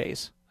next few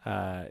days.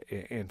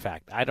 In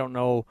fact, I don't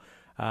know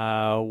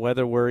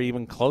whether we're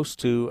even close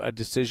to a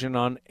decision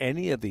on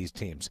any of these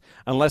teams,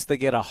 unless they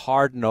get a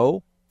hard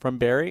no from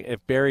Barry.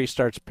 If Barry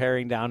starts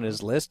paring down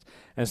his list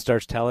and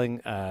starts telling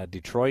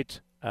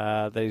Detroit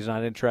that he's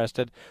not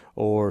interested,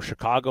 or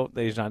Chicago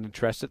that he's not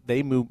interested,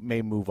 they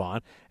may move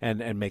on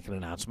and make an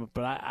announcement.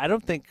 But I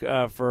don't think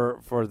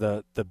for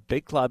the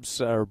big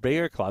clubs or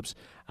bigger clubs,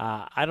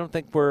 I don't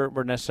think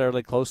we're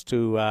necessarily close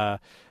to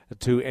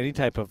any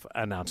type of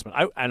announcement.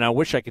 I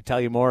wish I could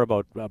tell you more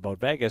about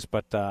Vegas,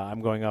 but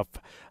I'm going off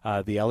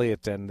the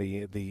Elliott and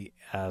the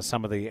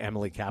some of the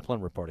Emily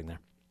Kaplan reporting there.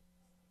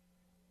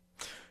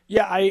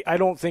 Yeah, I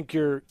don't think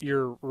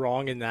you're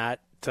wrong in that.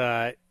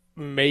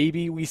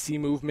 Maybe we see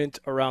movement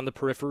around the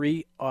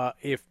periphery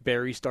if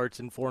Barry starts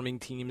informing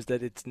teams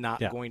that it's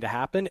not going to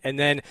happen. And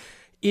then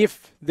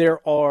if there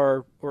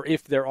are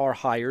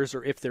hires,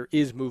 or if there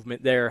is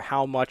movement there,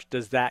 how much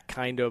does that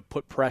kind of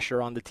put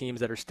pressure on the teams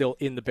that are still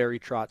in the Barry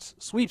Trotz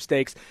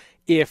sweepstakes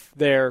if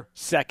their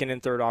second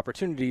and third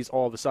opportunities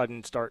all of a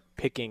sudden start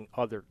picking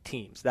other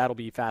teams? That'll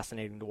be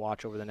fascinating to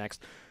watch over the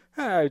next,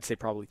 I would say,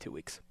 probably 2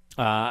 weeks.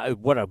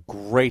 What a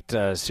great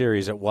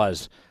series it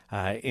was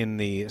in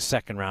the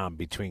second round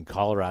between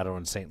Colorado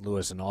and St.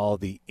 Louis, and all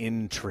the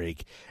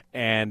intrigue.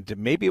 And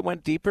maybe it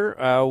went deeper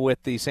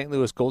with the St.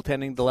 Louis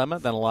goaltending dilemma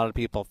than a lot of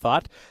people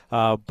thought.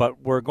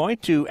 But we're going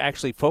to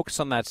actually focus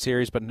on that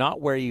series, but not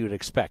where you would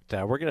expect.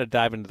 We're going to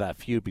dive into that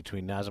feud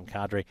between Nazem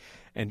Kadri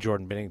and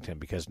Jordan Binnington,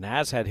 because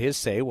Naz had his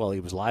say while he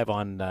was live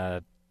on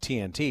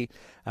TNT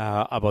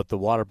about the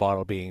water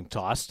bottle being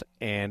tossed.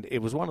 And it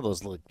was one of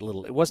those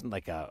little, it wasn't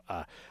like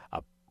a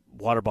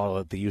water bottle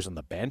that they use on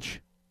the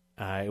bench.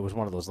 It was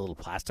one of those little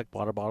plastic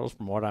water bottles,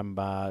 from what I'm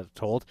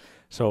told.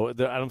 So I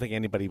don't think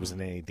anybody was in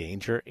any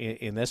danger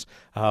in this.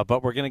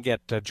 But we're going to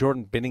get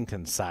Jordan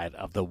Binnington's side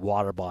of the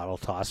water bottle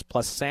toss,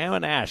 plus Sam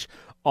and Ash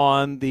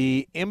on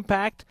the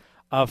impact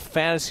of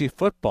fantasy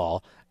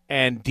football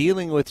and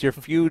dealing with your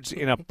feuds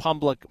in a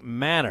public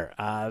manner.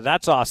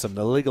 That's awesome.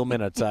 The Legal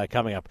Minutes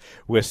coming up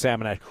with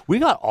Sam and Ash. We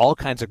got all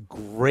kinds of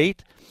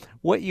great,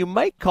 what you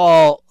might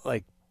call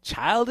like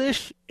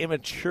childish,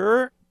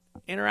 immature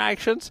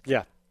interactions.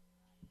 Yeah.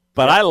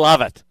 But I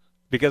love it,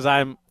 because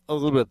I'm a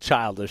little bit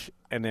childish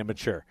and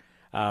immature.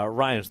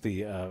 Ryan's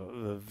the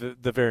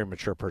very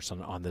mature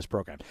person on this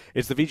program.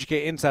 It's the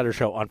VGK Insider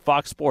Show on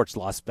Fox Sports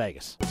Las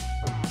Vegas.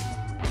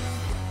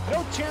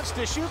 No chance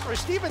to shoot for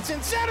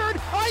Stevenson. Centered.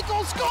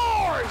 Eichel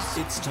scores!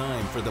 It's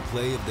time for the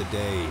play of the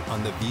day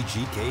on the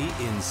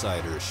VGK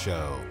Insider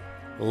Show.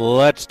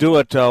 Let's do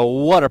it.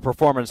 What a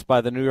performance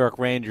by the New York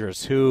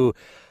Rangers, who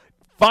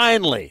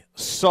finally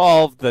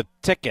solved the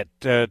ticket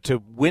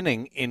to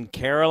winning in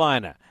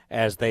Carolina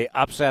as they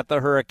upset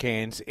the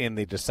Hurricanes in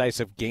the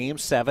decisive Game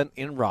 7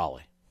 in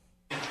Raleigh.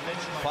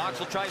 Fox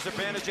will try his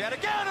advantage yet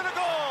again, and a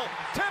goal!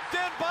 Tipped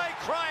in by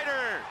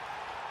Kreider.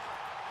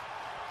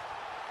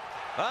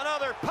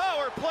 Another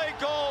power play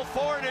goal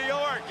for New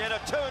York, and a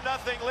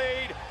 2-0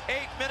 lead, 8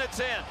 minutes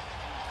in.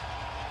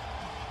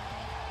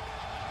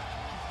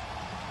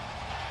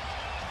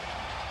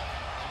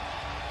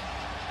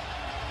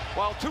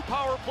 While 2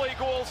 power play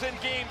goals in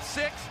Game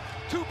 6,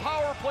 2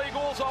 power play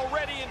goals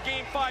already in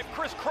Game 5.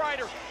 Chris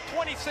Kreider,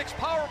 26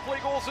 power play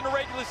goals in the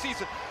regular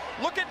season.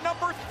 Look at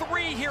number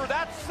 3 here.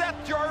 That's Seth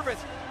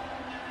Jarvis.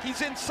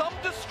 He's in some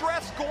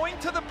distress going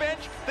to the bench.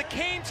 The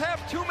Canes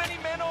have too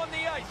many men on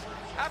the ice.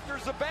 After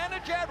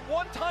Zibanejad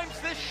one-times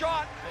this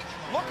shot,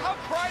 look how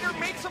Kreider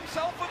makes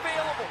himself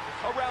available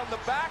around the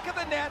back of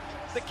the net.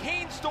 The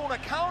Canes don't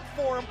account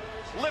for him,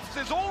 lifts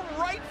his own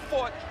right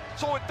foot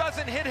so it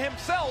doesn't hit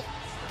himself,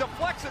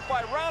 deflects it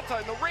by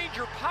Raanta in the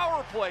Ranger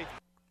power play.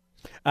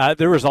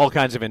 There was all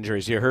kinds of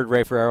injuries. You heard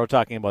Ray Ferraro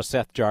talking about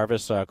Seth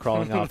Jarvis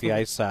crawling off the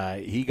ice.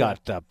 He got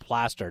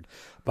plastered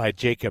by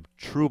Jacob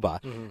Trouba,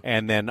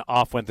 and then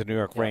off went the New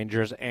York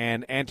Rangers.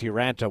 And Antti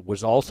Raanta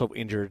was also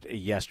injured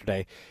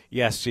yesterday.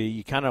 Yes,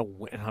 you kind of,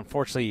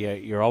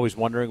 unfortunately, you're always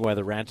wondering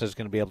whether Raanta is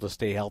going to be able to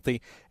stay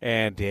healthy,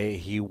 and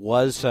he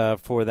was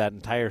for that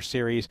entire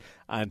series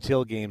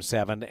until Game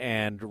 7.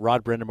 And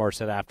Rod Brind'Amour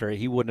said after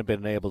he wouldn't have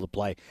been able to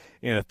play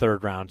in the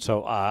third round.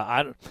 So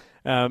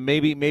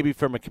maybe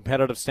from a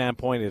competitive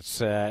standpoint,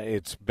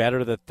 it's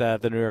better that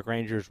the New York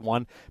Rangers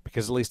won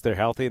because at least they're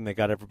healthy and they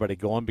got everybody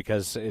going.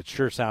 Because it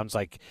sure sounds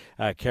like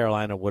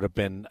Carolina would have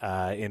been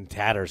in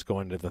tatters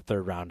going to the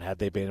third round had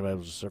they been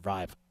able to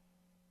survive.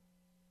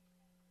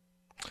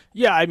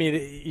 Yeah, I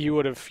mean, you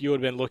would have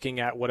been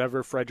looking at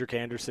whatever Frederik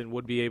Andersen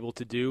would be able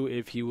to do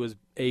if he was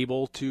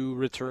able to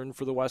return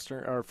for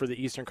the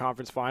Eastern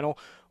Conference Final,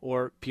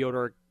 or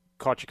Pyotr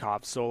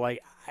Kochetkov. So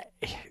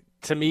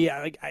to me,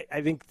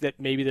 I think that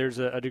maybe there's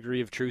a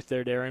degree of truth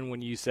there, Darren,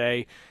 when you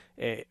say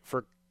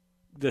for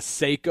the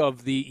sake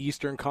of the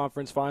Eastern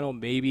Conference Final,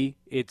 maybe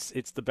it's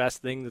the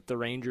best thing that the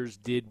Rangers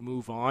did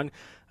move on.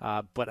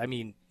 But, I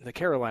mean, the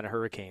Carolina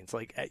Hurricanes,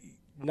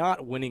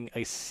 not winning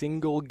a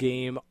single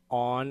game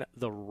on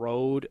the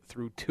road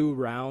through 2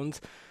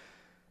 rounds,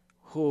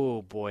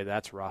 oh, boy,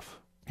 that's rough.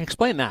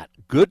 Explain that.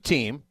 Good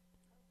team,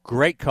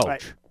 great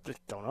coach. I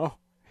don't know.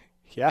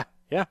 Yeah.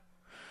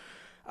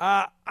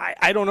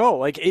 I don't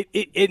know.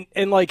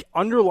 And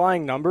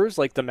underlying numbers,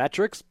 like the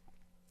metrics,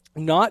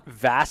 not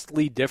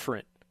vastly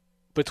different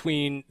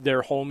between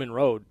their home and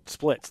road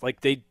splits.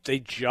 They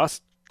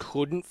just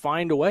couldn't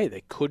find a way.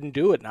 They couldn't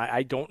do it, and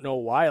I don't know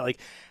why.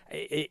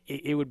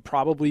 It would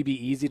probably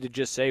be easy to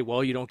just say,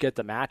 well, you don't get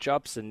the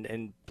matchups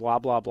and blah,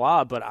 blah,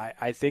 blah. But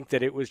I think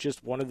that it was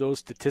just one of those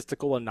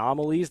statistical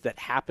anomalies that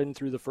happened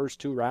through the first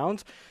 2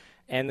 rounds.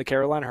 And the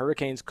Carolina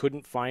Hurricanes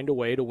couldn't find a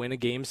way to win a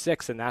Game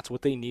 6, and that's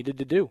what they needed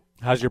to do.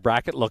 How's your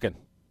bracket looking?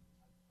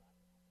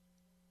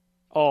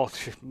 Oh,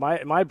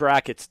 my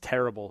bracket's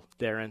terrible,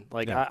 Darren.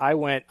 Yeah. I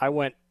went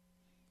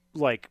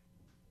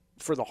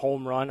for the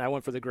home run. I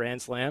went for the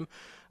Grand Slam.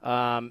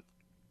 But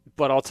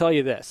I'll tell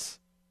you this.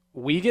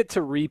 We get to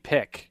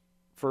repick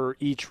for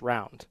each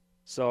round.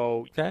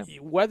 So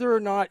whether or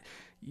not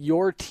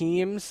your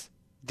teams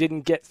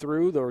didn't get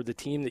through, or the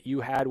team that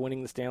you had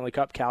winning the Stanley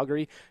Cup,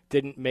 Calgary,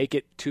 didn't make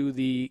it to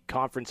the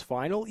conference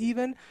final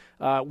even,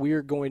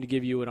 we're going to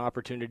give you an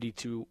opportunity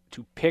to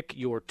pick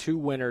your 2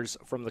 winners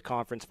from the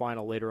conference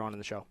final later on in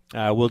the show.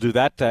 We'll do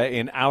that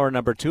in hour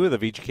number 2 of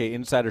the VGK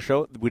Insider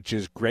Show, which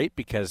is great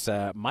because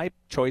my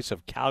choice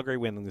of Calgary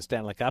winning the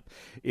Stanley Cup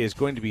is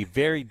going to be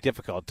very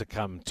difficult to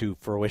come to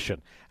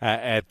fruition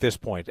at this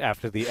point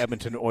after the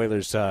Edmonton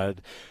Oilers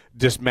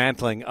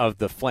dismantling of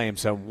the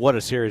Flames. And what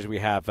a series we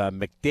have.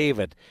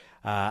 McDavid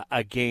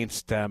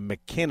against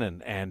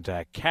McKinnon and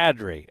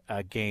Kadri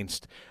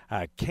against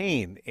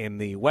Kane in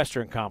the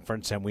Western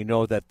Conference, and we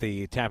know that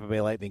the Tampa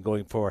Bay Lightning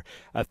going for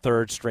a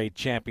 3rd straight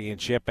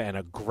championship, and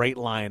a great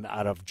line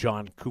out of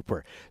John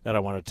Cooper that I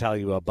want to tell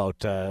you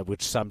about,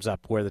 which sums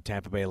up where the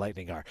Tampa Bay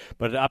Lightning are.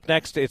 But up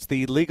next, it's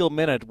the Legal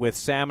Minute with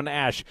Sam and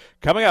Ash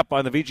coming up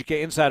on the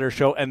VGK Insider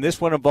Show, and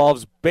this one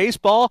involves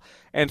baseball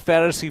and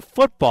fantasy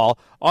football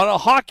on a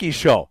hockey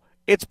show.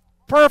 It's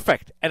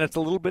perfect, and it's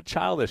a little bit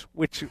childish,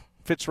 which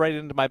fits right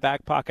into my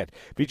back pocket.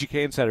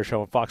 VGK Insider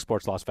Show on Fox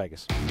Sports Las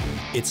Vegas.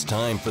 It's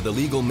time for the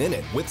Legal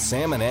Minute with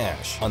Sam and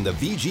Ash on the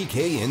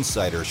VGK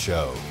Insider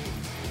Show.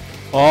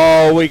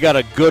 Oh, we got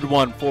a good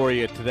one for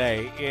you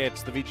today.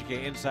 It's the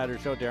VGK Insider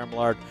Show. Darren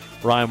Millard,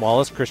 Ryan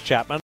Wallace, Chris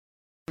Chapman.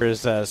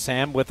 There's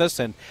Sam with us,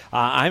 and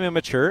I'm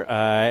immature.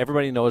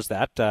 Everybody knows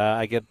that.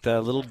 I get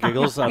little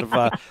giggles out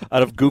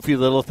of goofy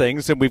little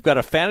things, and we've got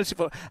a fantasy.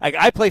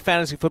 I play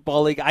fantasy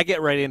football league. I get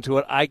right into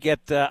it. I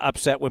get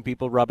upset when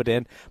people rub it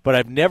in, but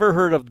I've never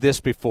heard of this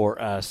before,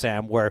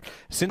 Sam. Where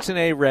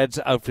Cincinnati Reds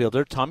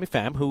outfielder Tommy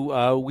Pham,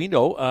 who we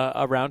know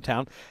around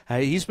town,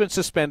 he's been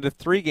suspended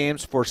 3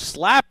 games for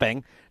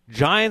slapping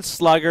Giants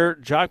slugger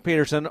Jock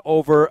Peterson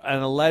over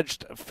an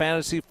alleged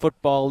fantasy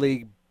football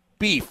league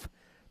beef.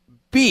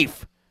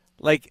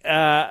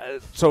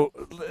 So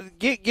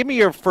give me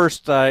your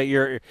first,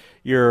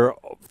 your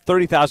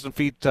 30,000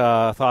 feet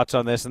thoughts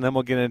on this, and then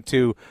we'll get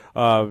into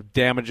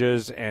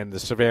damages and the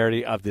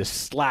severity of this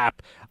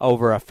slap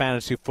over a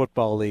fantasy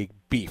football league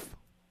beef.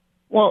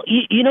 Well,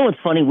 you know what's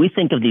funny? We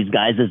think of these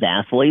guys as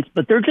athletes,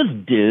 but they're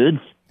just dudes.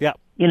 Yeah.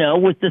 You know,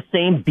 with the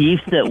same beef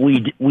that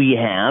we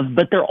have,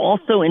 but they're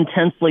also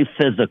intensely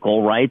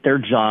physical, right? Their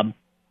job.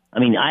 I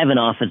mean, I have an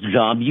office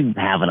job. You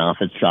have an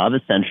office job.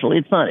 Essentially,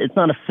 it's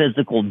not a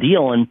physical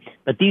deal.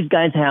 But these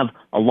guys have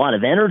a lot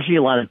of energy,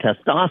 a lot of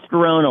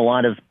testosterone, a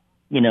lot of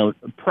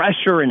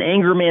pressure and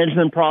anger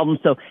management problems.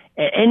 So,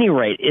 at any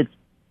rate,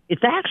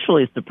 it's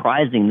actually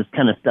surprising this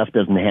kind of stuff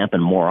doesn't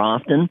happen more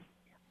often.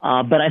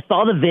 But I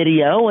saw the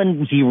video,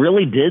 and he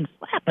really did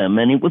slap him,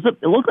 and it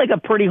looked like a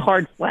pretty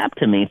hard slap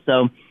to me.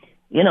 So,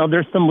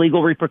 there's some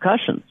legal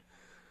repercussions.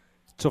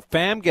 So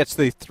Pham gets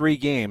the 3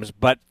 games,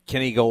 but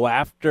can he go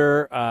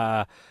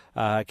after?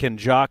 Can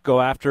Jock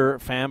go after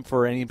Pham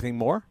for anything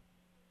more?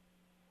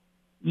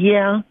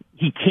 Yeah,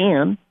 he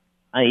can.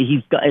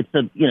 He's got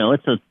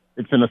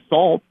it's an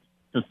assault,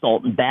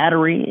 and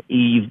battery.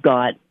 You've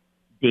got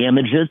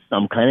damages,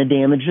 some kind of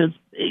damages,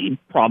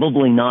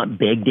 probably not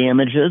big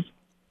damages.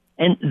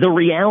 And the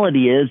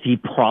reality is he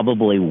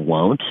probably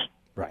won't.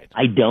 Right.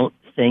 I don't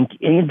think,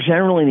 and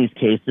generally in these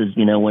cases,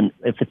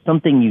 if it's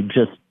something you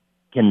just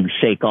can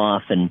shake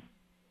off and,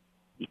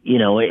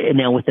 and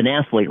now with an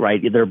athlete,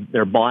 right,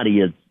 their body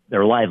is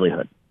their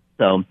livelihood.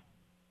 So,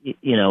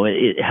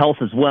 health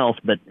is wealth,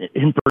 but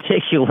in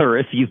particular,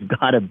 if you've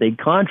got a big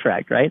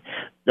contract, right?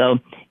 So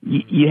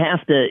you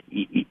have to,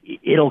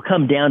 it'll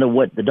come down to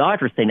what the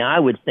doctors say. Now, I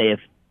would say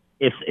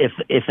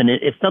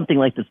if something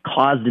like this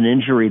caused an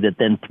injury that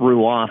then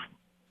threw off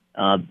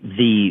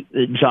the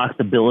Jock's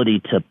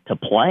ability to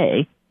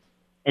play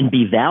and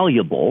be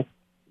valuable,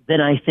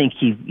 then I think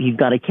he's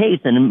got a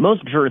case. And in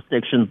most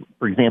jurisdictions,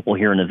 for example,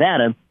 here in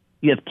Nevada,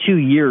 you have 2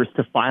 years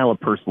to file a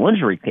personal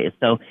injury case.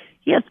 So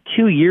he has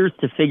 2 years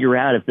to figure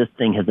out if this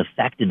thing has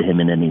affected him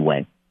in any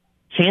way.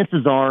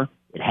 Chances are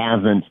it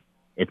hasn't.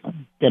 It's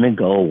going to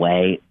go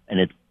away, and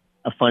it's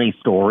a funny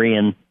story,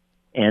 and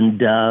then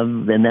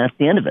that's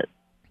the end of it.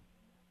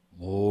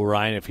 Oh,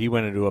 Ryan, if he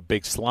went into a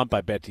big slump,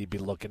 I bet he'd be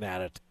looking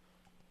at it.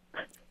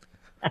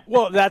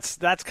 Well, that's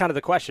kind of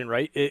the question,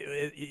 right?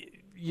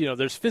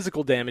 There's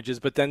physical damages,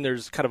 but then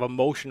there's kind of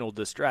emotional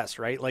distress,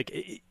 right? Like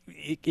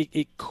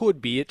it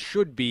could be, it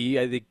should be,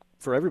 I think,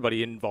 for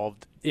everybody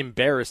involved,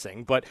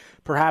 embarrassing, but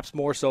perhaps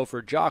more so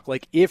for Jock.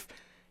 Like,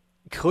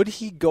 could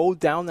he go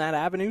down that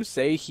avenue,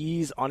 say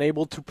he's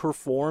unable to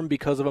perform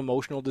because of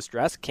emotional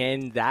distress?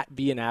 Can that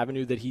be an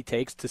avenue that he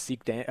takes to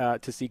seek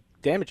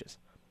damages?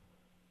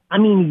 I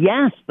mean,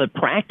 yes, but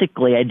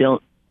practically I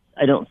don't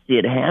see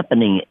it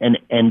happening.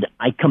 And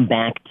I come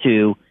back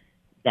to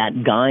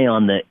that guy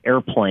on the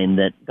airplane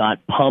that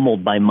got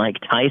pummeled by Mike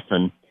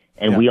Tyson,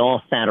 and we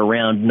all sat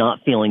around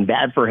not feeling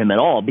bad for him at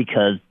all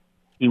because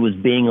he was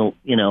being a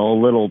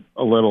little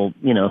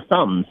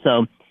something.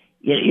 So,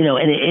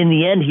 and in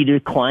the end, he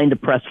declined to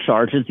press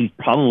charges. He's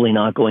probably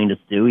not going to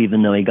sue,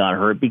 even though he got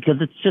hurt,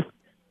 because it's just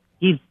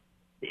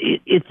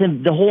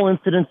the whole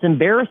incident's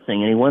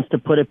embarrassing, and he wants to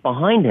put it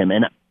behind him.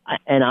 And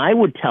I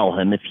would tell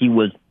him, if he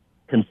was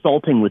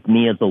consulting with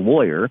me as a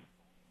lawyer,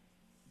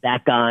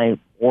 that guy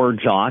or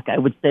Jock, I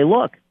would say,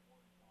 look,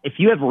 if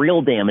you have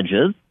real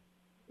damages,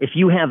 if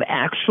you have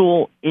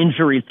actual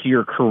injuries to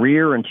your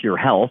career and to your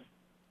health,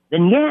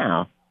 then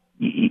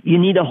you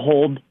need to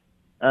hold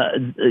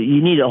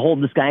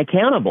this guy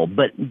accountable.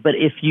 But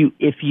if you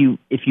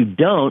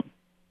don't,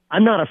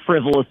 I'm not a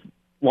frivolous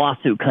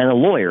lawsuit kind of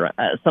lawyer.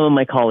 Some of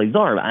my colleagues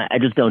are. I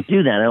just don't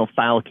do that. I don't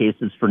file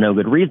cases for no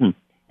good reason.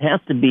 There has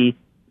to be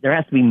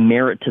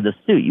merit to the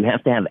suit. You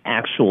have to have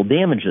actual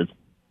damages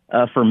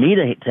for me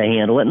to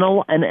handle it,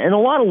 and a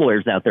lot of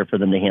lawyers out there for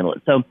them to handle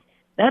it. So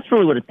that's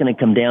really what it's going to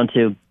come down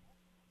to.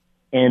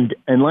 And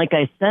like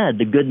I said,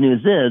 the good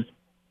news is,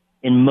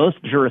 in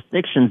most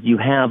jurisdictions, you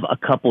have a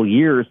couple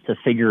years to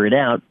figure it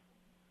out.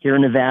 Here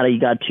in Nevada, you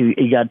got 2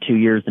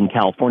 years. In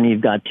California,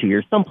 you've got 2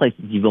 years. Some places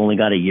you've only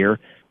got a year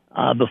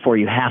before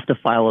you have to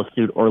file a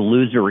suit or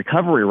lose your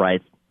recovery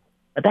rights.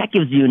 But that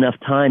gives you enough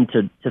time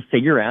to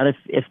figure out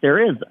if there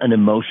is an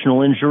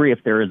emotional injury,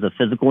 if there is a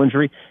physical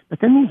injury.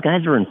 But then these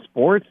guys are in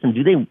sports, and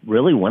do they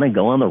really want to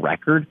go on the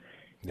record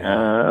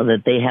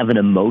that they have an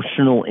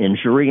emotional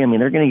injury? I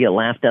mean, they're going to get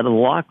laughed out of the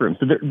locker room.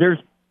 So there's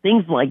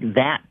things like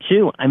that,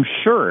 too, I'm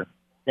sure,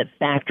 that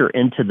factor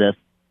into this.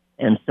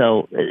 And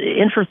so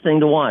interesting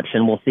to watch,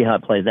 and we'll see how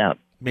it plays out.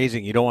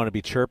 Amazing. You don't want to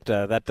be chirped.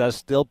 That does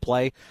still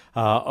play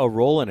a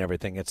role in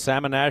everything. It's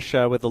Sam and Ash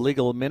with the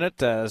Legal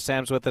Minute.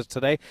 Sam's with us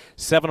today,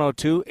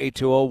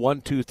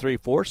 702-820-1234,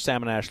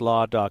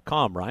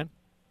 samandashlaw.com. Ryan?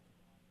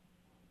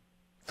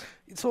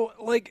 So,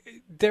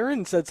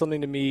 Darren said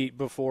something to me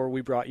before we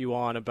brought you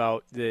on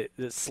about the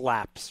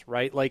slaps,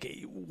 right?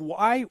 Like,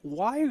 why,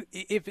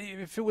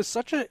 if it was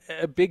such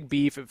a big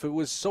beef, if it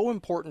was so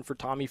important for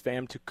Tommy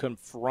Pham to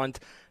confront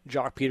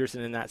Jock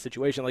Peterson in that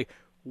situation,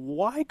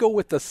 why go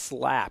with the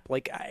slap?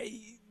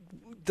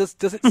 Does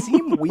it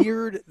seem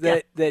weird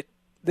that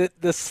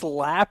the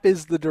slap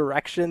is the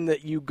direction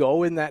that you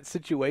go in that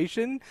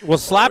situation? Well,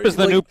 slap is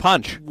the new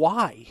punch.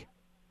 Why?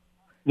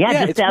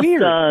 Yeah, just ask,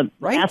 weird,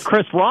 right? Ask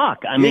Chris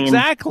Rock. I mean,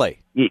 exactly.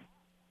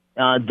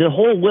 The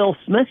whole Will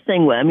Smith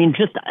thing. I mean,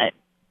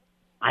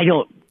 I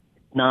don't.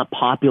 It's not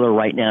popular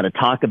right now to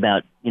talk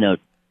about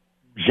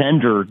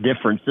gender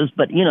differences,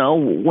 but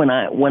when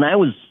I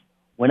was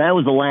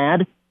a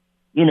lad,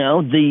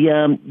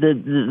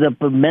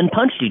 the men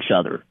punched each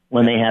other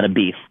when they had a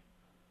beef.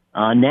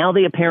 Now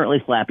they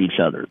apparently slap each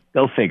other.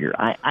 Go figure.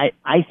 I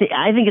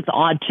think it's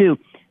odd too.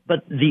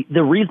 But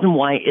the reason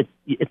why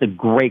it's a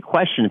great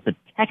question, it's a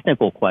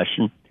technical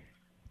question.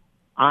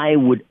 I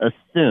would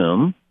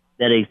assume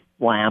that a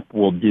slap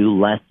will do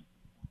less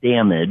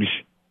damage,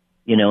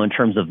 in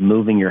terms of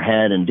moving your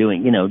head and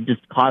doing,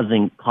 just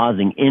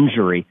causing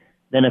injury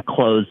than a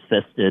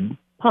closed-fisted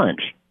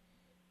punch,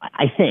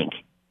 I think.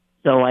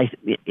 So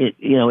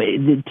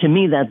to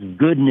me, that's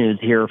good news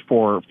here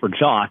for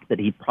Jock that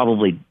he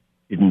probably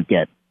didn't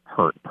get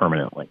hurt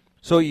permanently.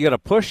 So you got to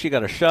push, you got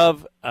to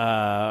shove.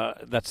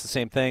 That's the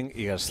same thing.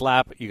 You got to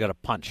slap, you got to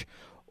punch.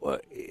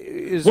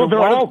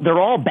 They're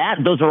all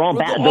bad. Those are all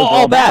bad. Those are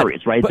all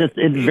batteries, right? It's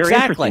very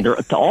interesting.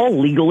 It's all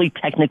legally,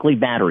 technically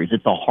batteries.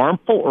 It's a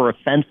harmful or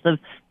offensive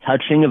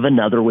touching of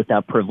another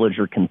without privilege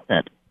or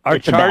consent.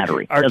 It's a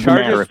battery. It doesn't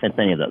matter if it's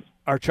any of those.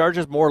 Are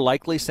charges more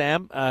likely,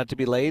 Sam, to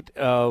be laid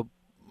by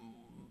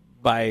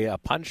a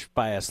punch,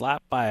 by a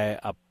slap, by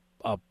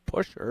a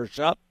push or a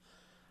shove?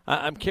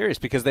 I'm curious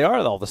because they are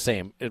all the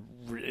same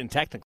in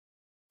technical.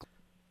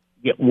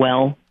 Yeah,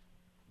 well,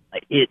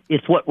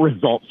 it's what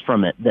results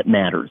from it that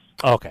matters.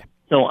 Okay.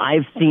 So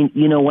I've seen,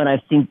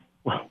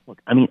 well, look,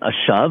 a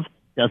shove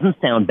doesn't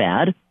sound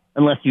bad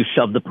unless you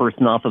shove the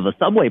person off of a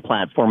subway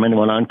platform into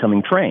an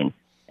oncoming train,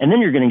 and then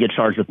you're going to get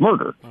charged with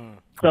murder.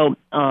 So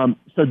that,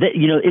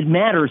 it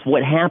matters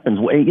what happens.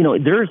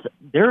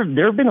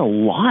 There have been a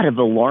lot of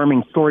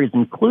alarming stories,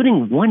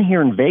 including one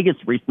here in Vegas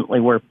recently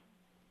where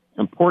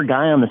some poor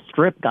guy on the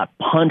Strip got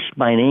punched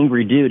by an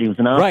angry dude. He was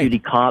an off-duty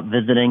cop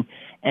visiting,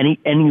 and he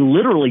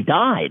literally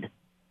died.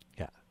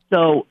 Yeah.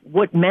 So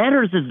what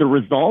matters is the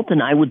result,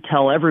 and I would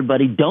tell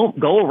everybody, don't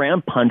go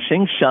around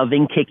punching,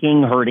 shoving,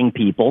 kicking, hurting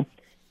people.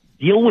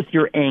 Deal with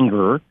your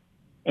anger,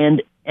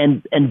 and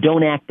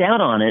don't act out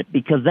on it,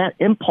 because that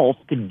impulse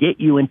could get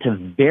you into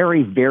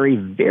very, very,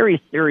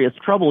 very serious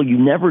trouble. You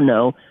never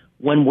know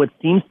when what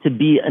seems to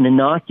be an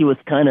innocuous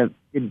kind of,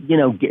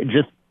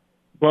 just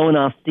blowing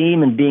off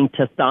steam and being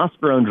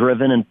testosterone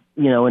driven and,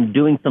 and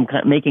doing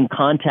making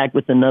contact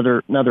with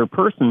another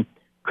person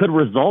could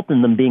result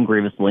in them being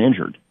grievously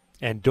injured.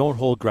 And don't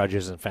hold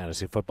grudges in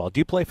fantasy football. Do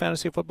you play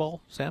fantasy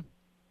football, Sam?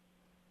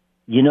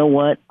 You know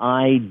what?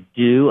 I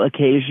do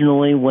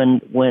occasionally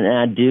when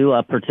I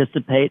do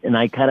participate, and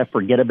I kind of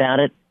forget about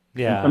it.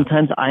 Yeah. And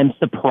sometimes I'm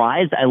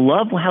surprised. I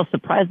love how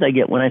surprised I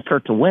get when I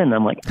start to win.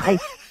 I'm like, I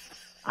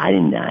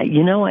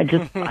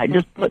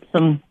just put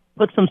some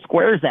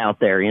squares out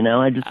there. I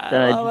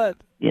love it.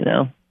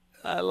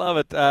 I love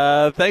it.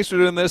 Thanks for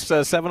doing this.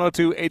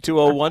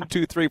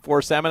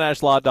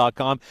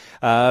 702-820-1234,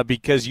 salmonashlaw.com,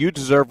 because you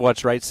deserve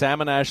what's right.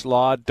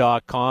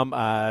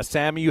 salmonashlaw.com.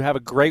 Sam, you have a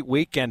great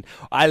weekend.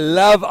 I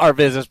love our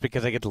visits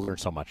because I get to learn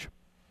so much.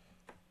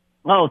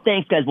 Oh,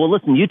 thanks, guys. Well,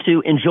 listen, you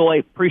two enjoy,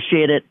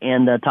 appreciate it,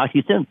 and talk to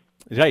you soon.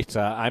 Right.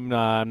 I'm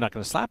not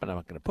going to slap, and I'm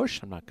not going to push.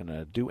 I'm not going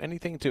to do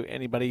anything to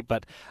anybody,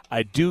 but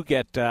I do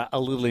get a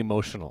little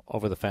emotional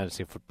over the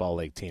Fantasy Football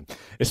League team,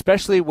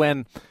 especially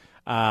when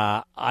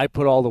I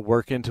put all the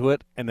work into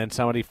it, and then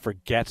somebody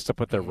forgets to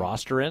put their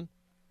roster in,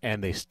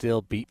 and they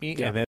still beat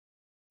me, and then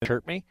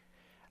hurt me.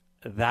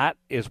 That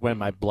is when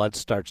my blood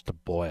starts to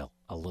boil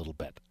a little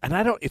bit. And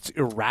it's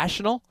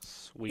irrational.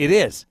 Sweet. It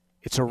is.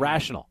 It's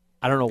irrational.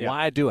 I don't know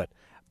why I do it,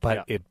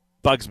 but it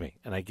bugs me,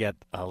 and I get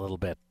a little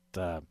bit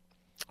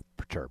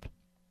perturbed.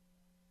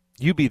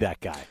 You be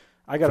that guy.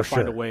 I got to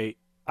find a way.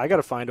 I got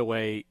to find a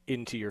way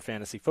into your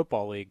fantasy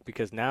football league,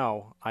 because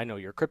now I know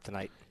your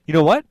kryptonite. You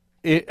know what?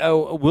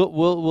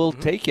 We'll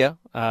take you.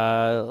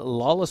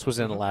 Lawless was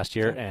in it last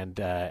year,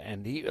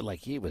 and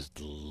he was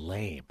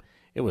lame.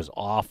 It was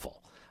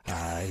awful.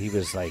 He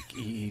was like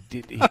he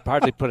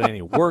hardly put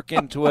any work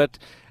into it,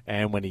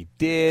 and when he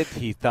did,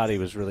 he thought he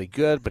was really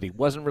good, but he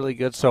wasn't really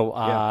good. So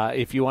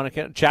if you want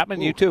to,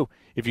 Chapman, you too.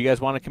 If you guys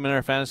want to come in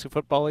our fantasy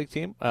football league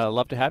team,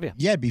 love to have you.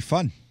 Yeah, it'd be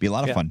fun. Be a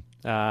lot of fun.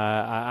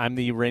 I'm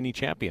the reigning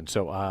champion,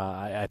 so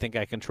I think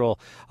I control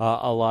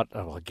a lot.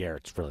 Well,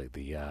 Garrett's really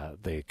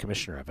the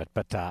commissioner of it,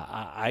 but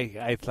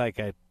I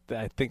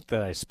think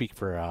that I speak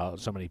for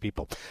so many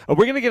people. We're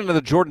going to get into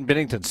the Jordan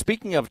Binnington.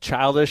 Speaking of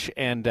childish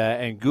and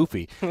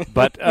goofy,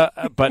 but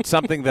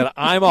something that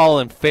I'm all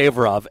in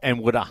favor of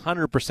and would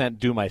 100%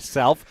 do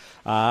myself,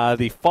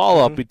 the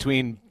follow-up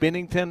between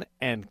Binnington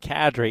and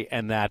Kadri,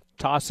 and that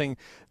tossing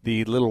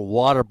the little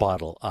water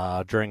bottle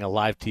during a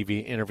live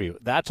TV interview.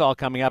 That's all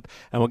coming up,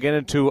 and we'll get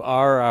into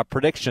our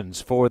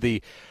predictions for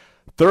the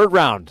third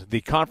round,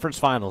 the conference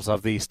finals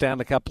of the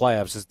Stanley Cup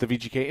playoffs. It's the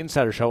VGK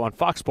Insider Show on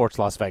Fox Sports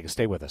Las Vegas.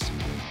 Stay with us.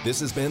 This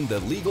has been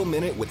the Legal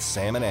Minute with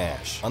Sam and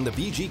Ash on the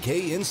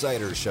VGK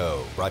Insider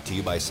Show, brought to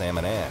you by Sam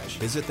and Ash.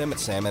 Visit them at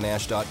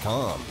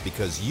salmonash.com,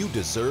 because you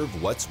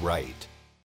deserve what's right.